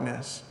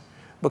darkness,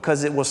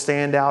 because it will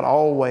stand out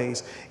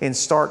always in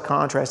stark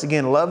contrast.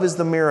 Again, love is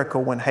the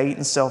miracle when hate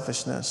and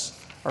selfishness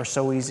are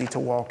so easy to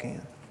walk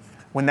in.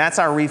 When that's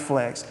our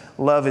reflex,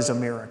 love is a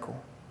miracle.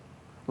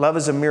 Love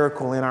is a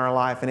miracle in our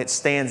life, and it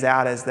stands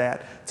out as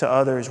that to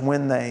others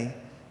when they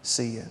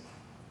see it.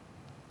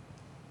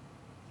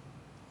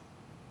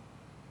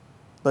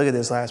 Look at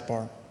this last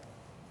part.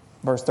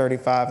 Verse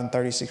 35 and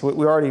 36.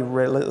 We already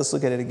read, let's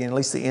look at it again, at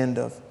least the end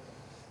of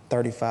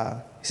 35.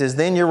 He says,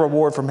 then your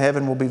reward from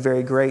heaven will be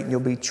very great, and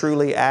you'll be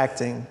truly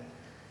acting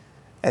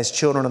as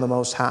children of the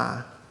Most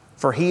High.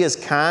 For He is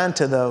kind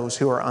to those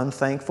who are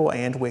unthankful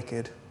and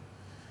wicked.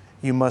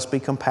 You must be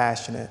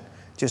compassionate,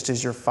 just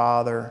as your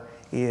Father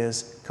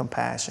is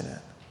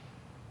compassionate.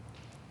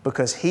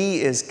 Because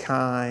He is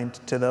kind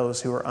to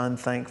those who are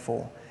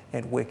unthankful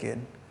and wicked,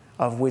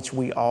 of which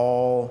we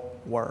all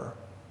were,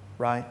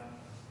 right?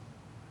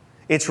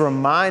 It's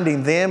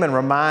reminding them and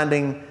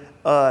reminding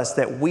us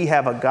that we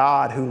have a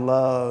God who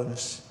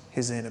loves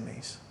His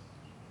enemies,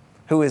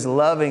 who is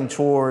loving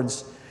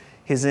towards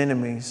His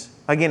enemies.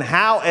 Again,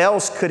 how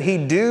else could He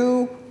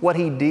do what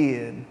He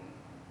did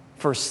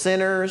for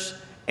sinners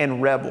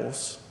and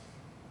rebels?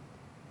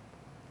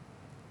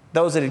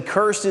 Those that had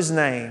cursed His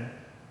name,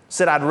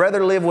 said, I'd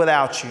rather live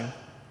without you.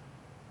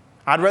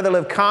 I'd rather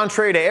live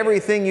contrary to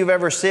everything you've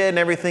ever said and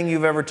everything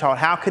you've ever taught.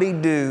 How could He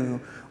do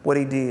what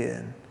He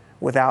did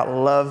without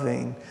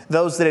loving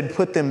those that had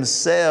put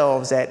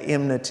themselves at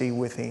enmity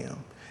with Him?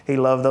 He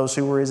loved those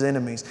who were His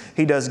enemies.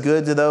 He does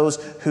good to those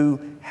who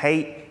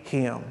hate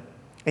Him.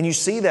 And you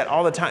see that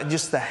all the time,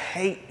 just the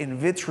hate and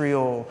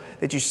vitriol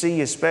that you see,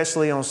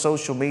 especially on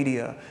social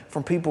media,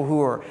 from people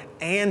who are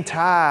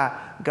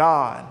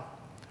anti-God.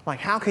 Like,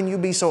 how can you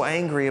be so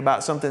angry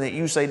about something that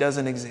you say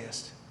doesn't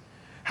exist?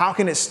 How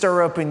can it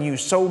stir up in you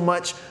so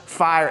much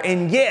fire?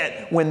 And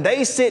yet, when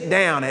they sit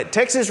down at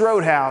Texas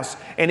Roadhouse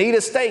and eat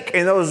a steak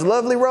and those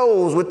lovely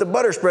rolls with the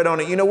butter spread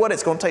on it, you know what?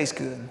 It's going to taste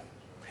good.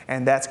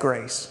 And that's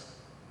grace.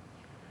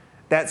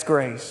 That's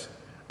grace.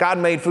 God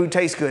made food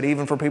taste good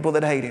even for people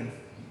that hate Him.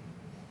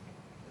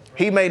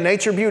 He made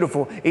nature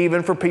beautiful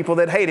even for people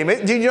that hate Him.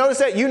 Did you notice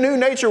that? You knew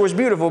nature was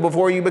beautiful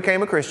before you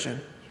became a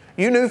Christian.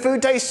 You knew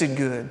food tasted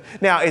good.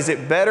 Now, is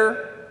it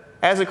better?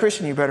 As a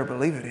Christian, you better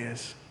believe it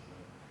is.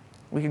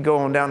 We could go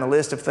on down the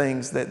list of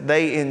things that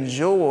they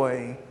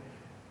enjoy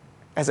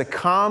as a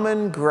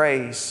common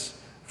grace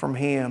from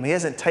Him. He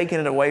hasn't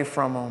taken it away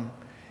from them,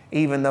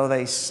 even though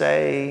they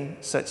say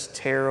such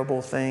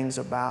terrible things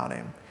about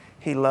Him.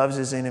 He loves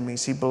His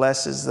enemies. He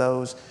blesses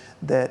those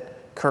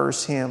that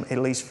curse Him, at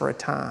least for a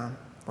time,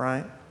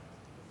 right?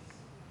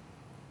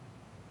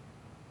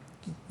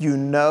 You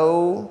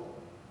know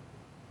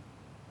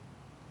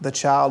the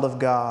child of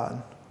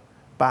God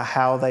by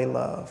how they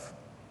love.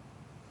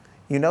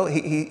 You know,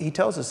 he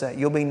tells us that.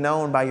 You'll be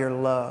known by your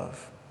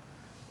love,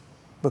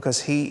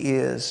 because He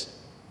is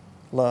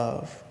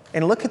love.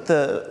 And look at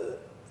and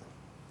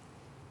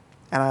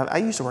I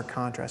use the word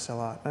contrast a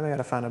lot. Maybe I got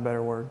to find a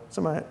better word.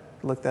 Somebody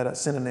look that up,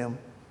 synonym.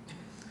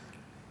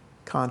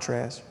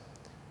 Contrast.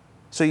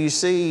 So you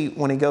see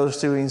when he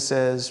goes through and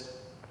says,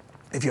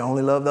 if you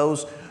only love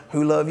those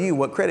who love you,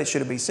 what credit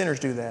should it be? Sinners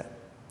do that.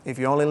 If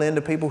you only lend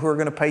to people who are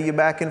going to pay you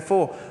back in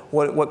full,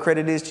 what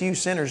credit is to you?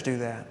 Sinners do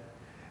that.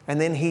 And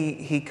then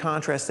he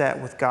contrasts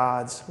that with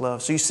God's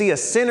love. So you see a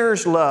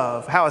sinner's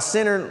love, how a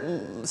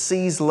sinner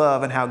sees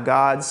love and how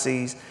God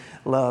sees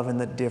love, and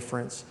the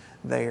difference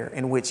there.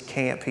 In which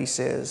camp he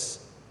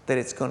says that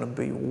it's going to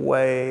be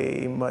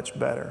way much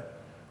better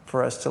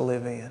for us to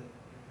live in.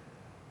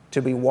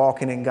 To be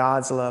walking in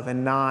God's love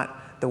and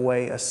not the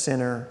way a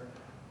sinner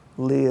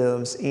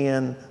lives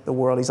in the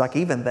world. He's like,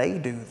 even they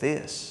do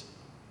this.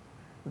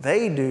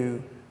 They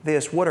do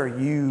this. What are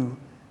you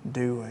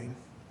doing?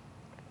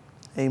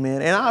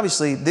 Amen. And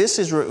obviously, this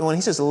is when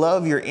he says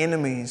love your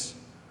enemies,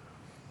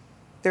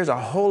 there's a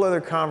whole other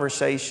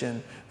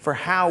conversation for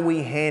how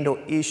we handle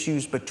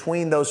issues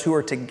between those who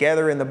are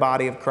together in the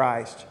body of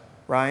Christ,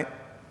 right?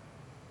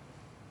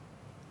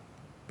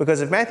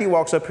 Because if Matthew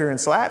walks up here and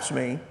slaps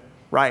me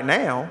right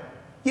now,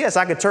 yes,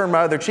 I could turn my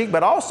other cheek,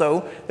 but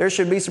also there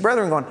should be some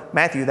brethren going,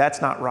 Matthew,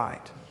 that's not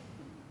right.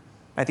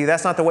 Matthew,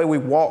 that's not the way we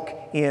walk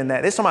in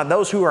that. This is talking about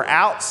those who are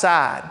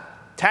outside.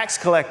 Tax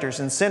collectors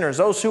and sinners,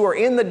 those who are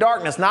in the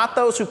darkness, not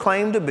those who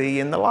claim to be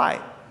in the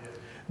light.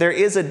 There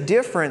is a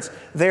difference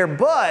there,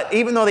 but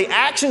even though the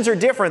actions are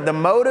different, the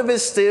motive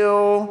is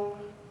still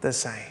the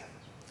same.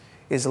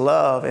 Is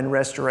love and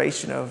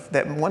restoration of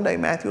that one day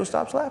Matthew will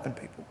stop slapping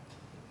people.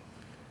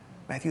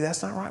 Matthew,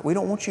 that's not right. We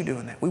don't want you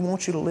doing that. We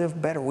want you to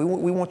live better.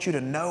 We want you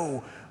to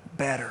know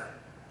better,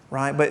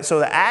 right? But so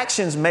the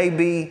actions may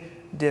be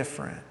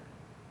different,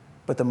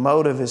 but the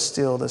motive is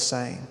still the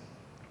same.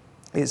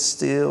 It's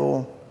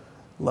still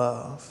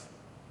love.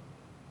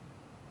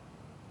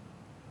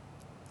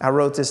 I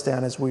wrote this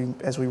down as we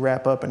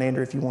wrap up, and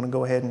Andrew, if you want to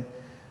go ahead and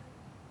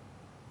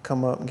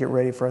come up and get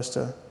ready for us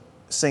to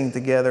sing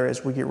together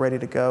as we get ready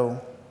to go.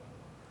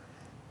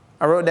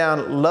 I wrote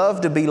down,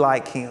 love to be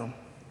like Him.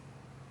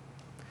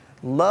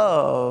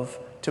 Love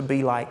to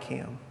be like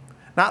Him.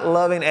 Not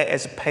loving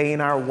as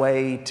paying our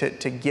way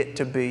to get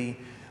to be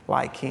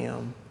like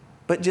Him,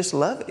 but just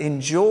love,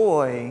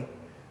 enjoy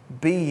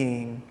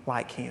being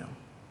like Him.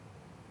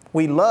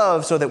 We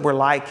love so that we're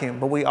like Him,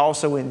 but we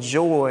also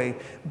enjoy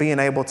being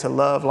able to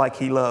love like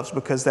He loves,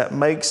 because that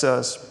makes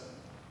us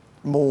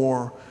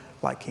more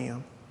like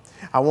Him.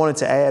 I wanted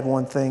to add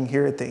one thing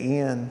here at the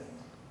end,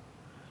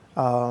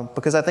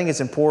 because I think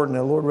it's important.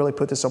 The Lord really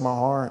put this on my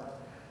heart.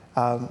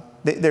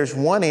 There's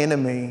one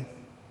enemy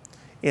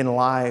in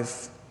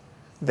life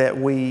that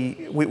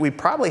we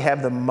probably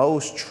have the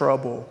most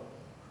trouble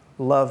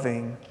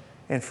loving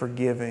and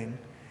forgiving,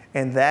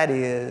 and that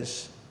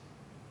is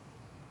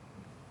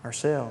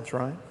ourselves,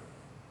 right?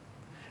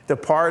 The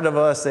part of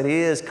us that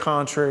is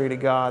contrary to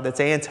God,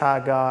 that's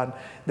anti-God,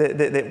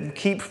 that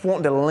keeps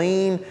wanting to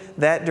lean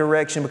that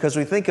direction because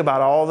we think about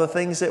all the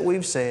things that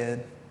we've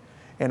said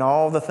and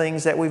all the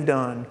things that we've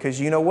done. Because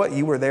you know what?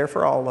 You were there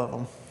for all of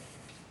them.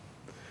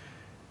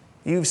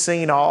 You've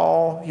seen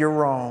all your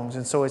wrongs,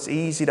 and so it's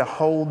easy to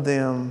hold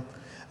them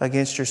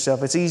against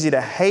yourself. It's easy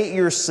to hate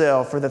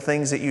yourself for the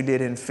things that you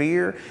did in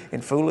fear, in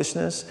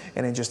foolishness,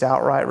 and in just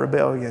outright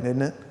rebellion,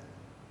 isn't it?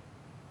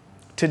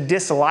 To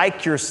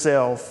dislike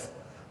yourself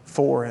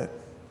for it,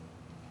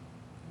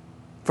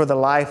 for the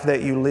life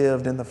that you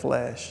lived in the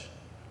flesh,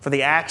 for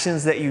the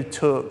actions that you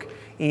took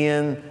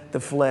in the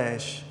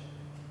flesh.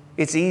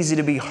 It's easy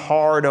to be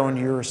hard on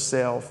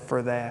yourself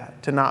for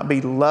that, to not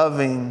be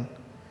loving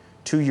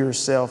to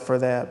yourself for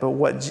that. But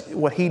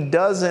what He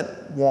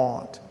doesn't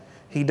want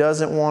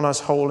us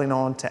holding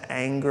on to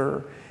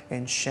anger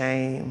and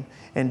shame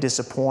and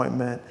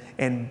disappointment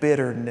and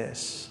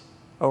bitterness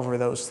over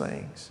those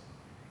things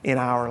in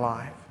our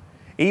life.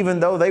 Even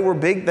though they were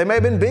big, they may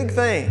have been big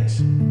things.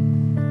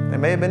 They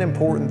may have been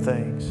important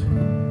things.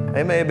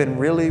 They may have been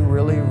really,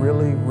 really,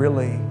 really,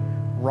 really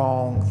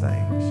wrong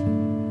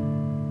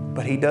things.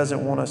 But He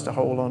doesn't want us to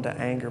hold on to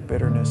anger,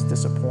 bitterness,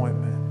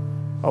 disappointment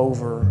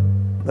over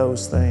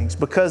those things,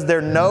 because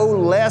they're no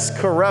less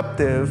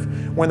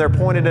corruptive when they're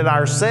pointed at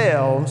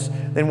ourselves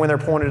than when they're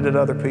pointed at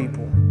other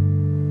people.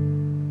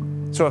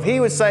 So if He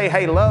would say,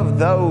 hey, love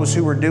those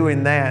who are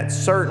doing that,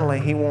 certainly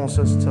He wants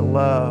us to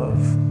love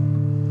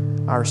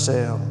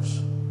ourselves,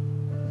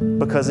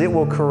 because it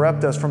will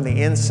corrupt us from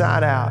the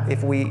inside out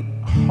if we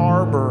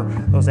harbor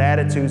those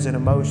attitudes and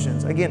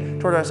emotions. Again,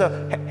 toward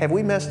ourselves. Have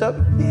we messed up?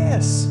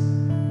 Yes.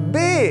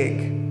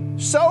 Big.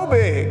 So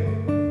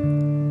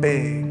big.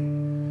 Big.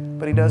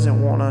 But He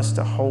doesn't want us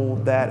to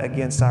hold that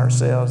against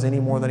ourselves any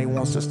more than He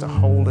wants us to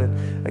hold it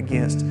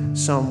against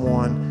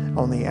someone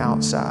on the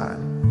outside.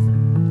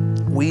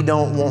 We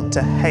don't want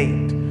to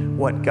hate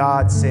what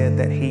God said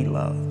that He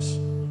loves.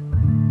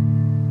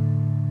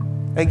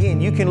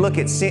 Again, you can look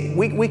at sin.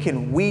 We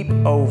can weep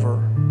over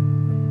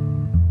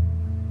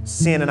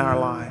sin in our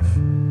life.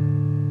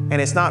 And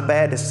it's not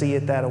bad to see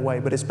it that way,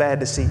 but it's bad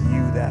to see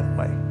you that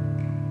way,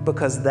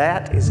 because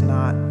that is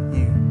not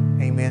you.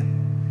 Amen.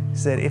 He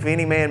said, if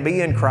any man be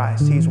in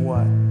Christ, he's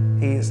what?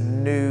 He is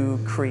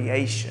new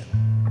creation.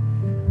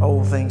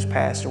 Old things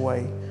passed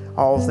away.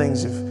 All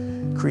things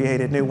have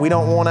created new. We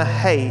don't want to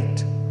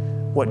hate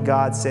what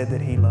God said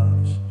that He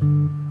loves.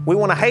 We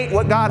want to hate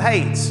what God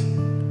hates.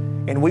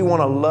 And we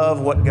want to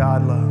love what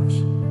God loves.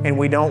 And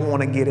we don't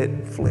want to get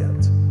it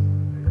flipped.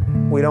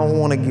 We don't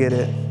want to get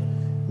it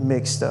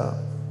mixed up.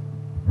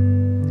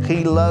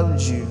 He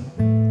loved you.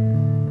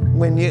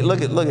 When you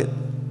look at,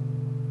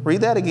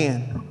 read that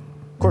again.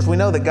 Of course, we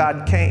know that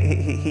God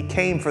came, he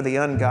came for the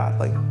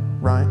ungodly,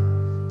 right?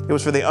 It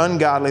was for the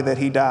ungodly that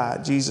he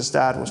died. Jesus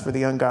died was for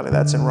the ungodly.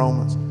 That's in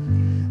Romans.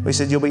 But he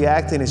said, you'll be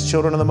acting as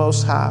children of the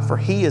Most High, for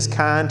he is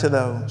kind to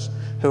those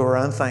who are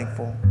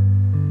unthankful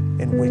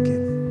and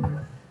wicked.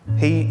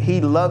 He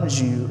loved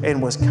you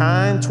and was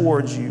kind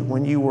towards you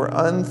when you were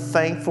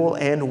unthankful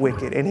and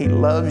wicked, and he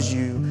loves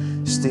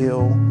you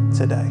still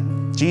today.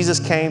 Jesus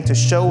came to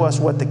show us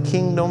what the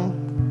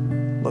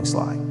kingdom looks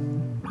like.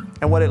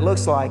 And what it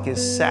looks like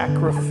is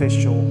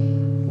sacrificial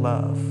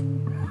love.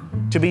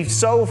 To be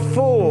so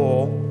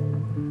full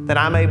that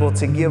I'm able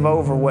to give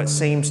over what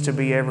seems to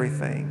be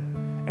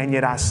everything, and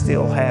yet I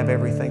still have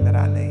everything that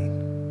I need.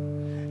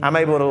 I'm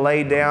able to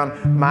lay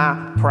down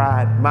my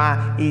pride,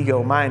 my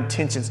ego, my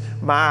intentions,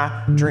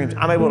 my dreams.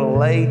 I'm able to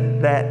lay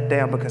that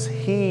down because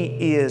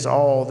he is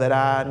all that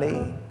I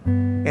need.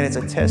 And it's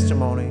a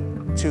testimony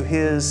to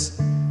his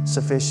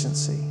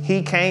sufficiency.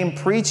 He came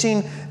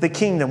preaching the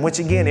kingdom, which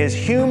again is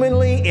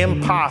humanly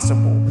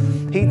impossible.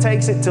 He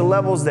takes it to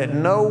levels that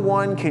no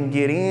one can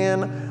get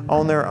in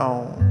on their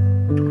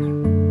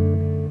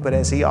own. But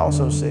as he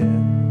also said,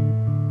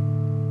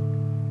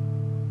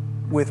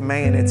 with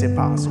man it's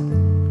impossible.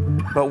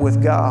 But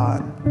with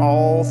God,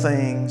 all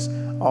things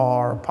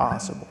are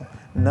possible.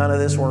 None of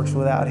this works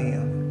without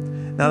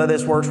him. None of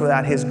this works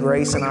without his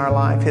grace in our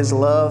life, his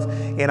love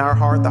in our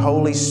heart, the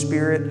Holy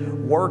Spirit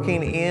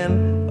working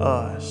in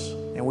us.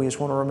 And we just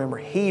want to remember,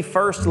 he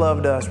first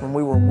loved us when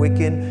we were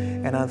wicked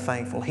and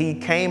unthankful. He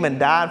came and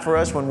died for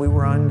us when we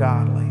were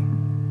ungodly.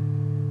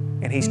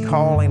 And he's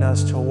calling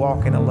us to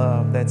walk in a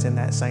love that's in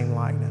that same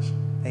likeness.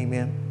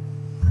 Amen.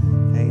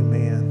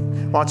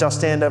 Amen. Why don't y'all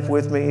stand up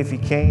with me if you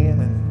can,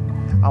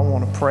 and I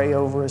want to pray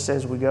over us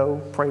as we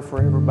go. Pray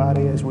for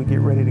everybody as we get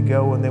ready to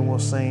go, and then we'll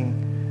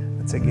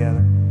sing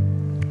together.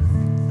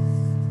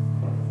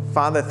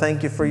 Father,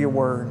 thank you for your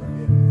word.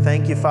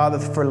 Thank you, Father,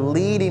 for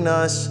leading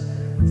us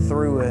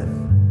through it.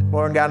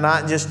 Lord God,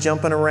 not just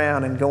jumping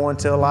around and going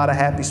to a lot of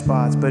happy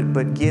spots,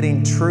 but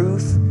getting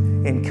truth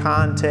and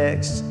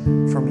context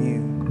from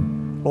you.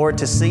 Lord,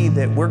 to see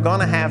that we're going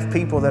to have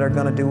people that are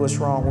going to do us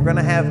wrong. We're going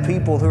to have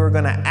people who are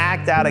going to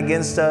act out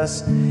against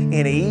us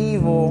in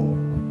evil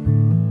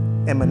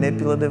and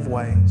manipulative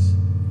ways.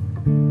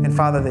 And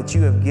Father, that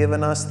you have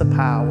given us the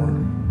power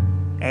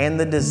and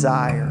the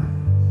desire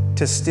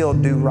to still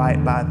do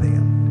right by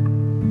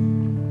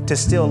them, to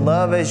still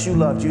love as you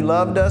loved. You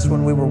loved us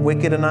when we were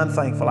wicked and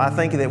unthankful. I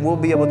thank you that we'll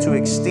be able to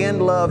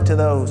extend love to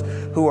those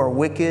who are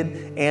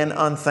wicked and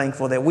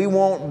unthankful, that we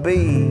won't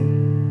be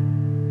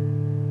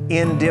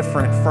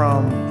indifferent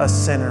from a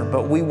sinner,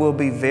 but we will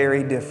be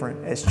very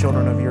different as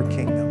children of your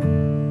kingdom.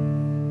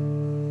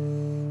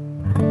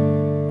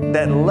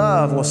 That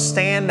love will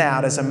stand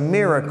out as a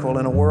miracle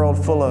in a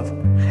world full of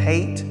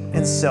hate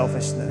and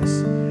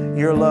selfishness.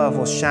 Your love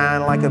will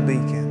shine like a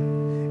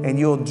beacon, and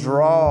you'll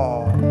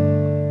draw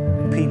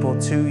people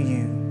to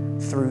you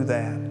through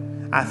that.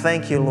 I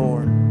thank you,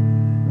 Lord,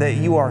 that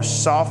you are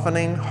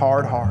softening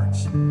hard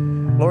hearts.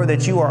 Lord,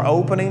 that you are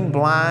opening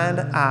blind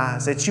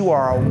eyes, that you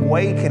are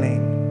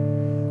awakening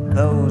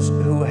those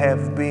who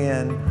have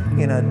been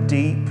in a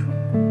deep,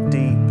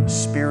 deep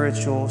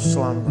spiritual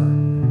slumber.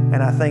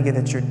 And I thank you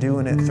that you're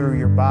doing it through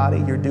your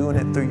body. You're doing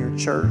it through your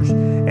church.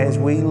 As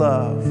we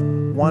love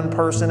one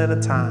person at a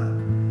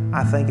time,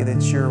 I thank you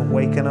that you're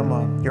waking them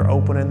up. You're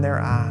opening their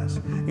eyes.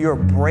 You're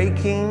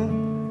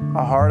breaking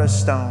a heart of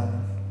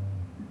stone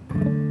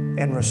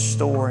and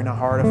restoring a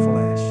heart of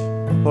flesh.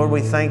 Lord,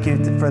 we thank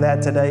you for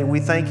that today. We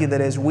thank you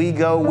that as we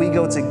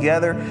go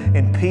together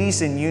in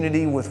peace and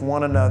unity with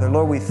one another.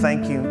 Lord, we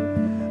thank you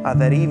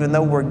that even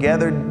though we're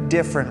gathered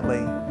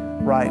differently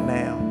right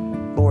now,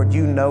 Lord,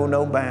 you know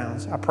no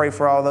bounds. I pray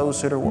for all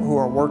those who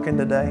are working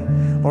today.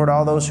 Lord,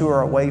 all those who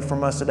are away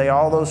from us today,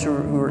 all those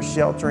who are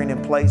sheltering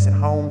in place at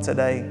home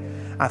today.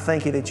 I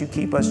thank you that you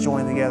keep us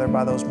joined together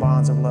by those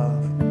bonds of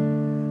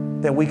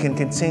love, that we can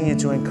continue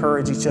to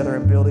encourage each other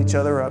and build each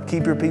other up.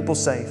 Keep your people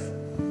safe.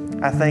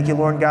 I thank you,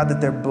 Lord God, that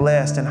they're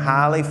blessed and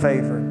highly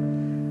favored.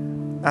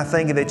 I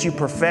thank you that you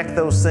perfect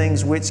those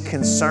things which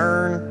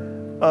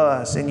concern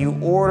us, and you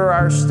order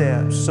our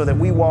steps so that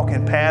we walk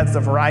in paths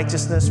of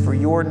righteousness for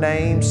your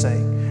name's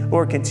sake.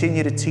 Lord,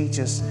 continue to teach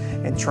us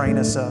and train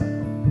us up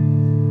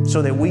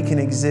so that we can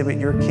exhibit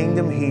your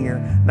kingdom here,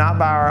 not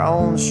by our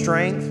own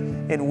strength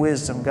and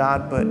wisdom,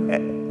 God, but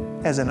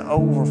as an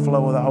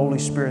overflow of the Holy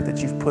Spirit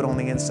that you've put on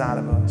the inside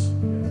of us,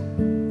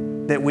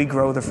 that we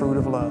grow the fruit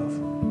of love.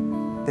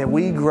 That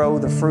we grow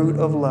the fruit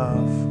of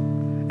love,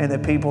 and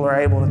that people are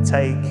able to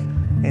take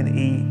and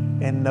eat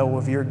and know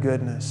of your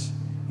goodness,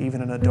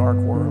 even in a dark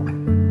world.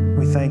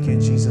 We thank you in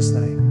Jesus'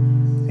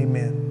 name.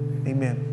 Amen.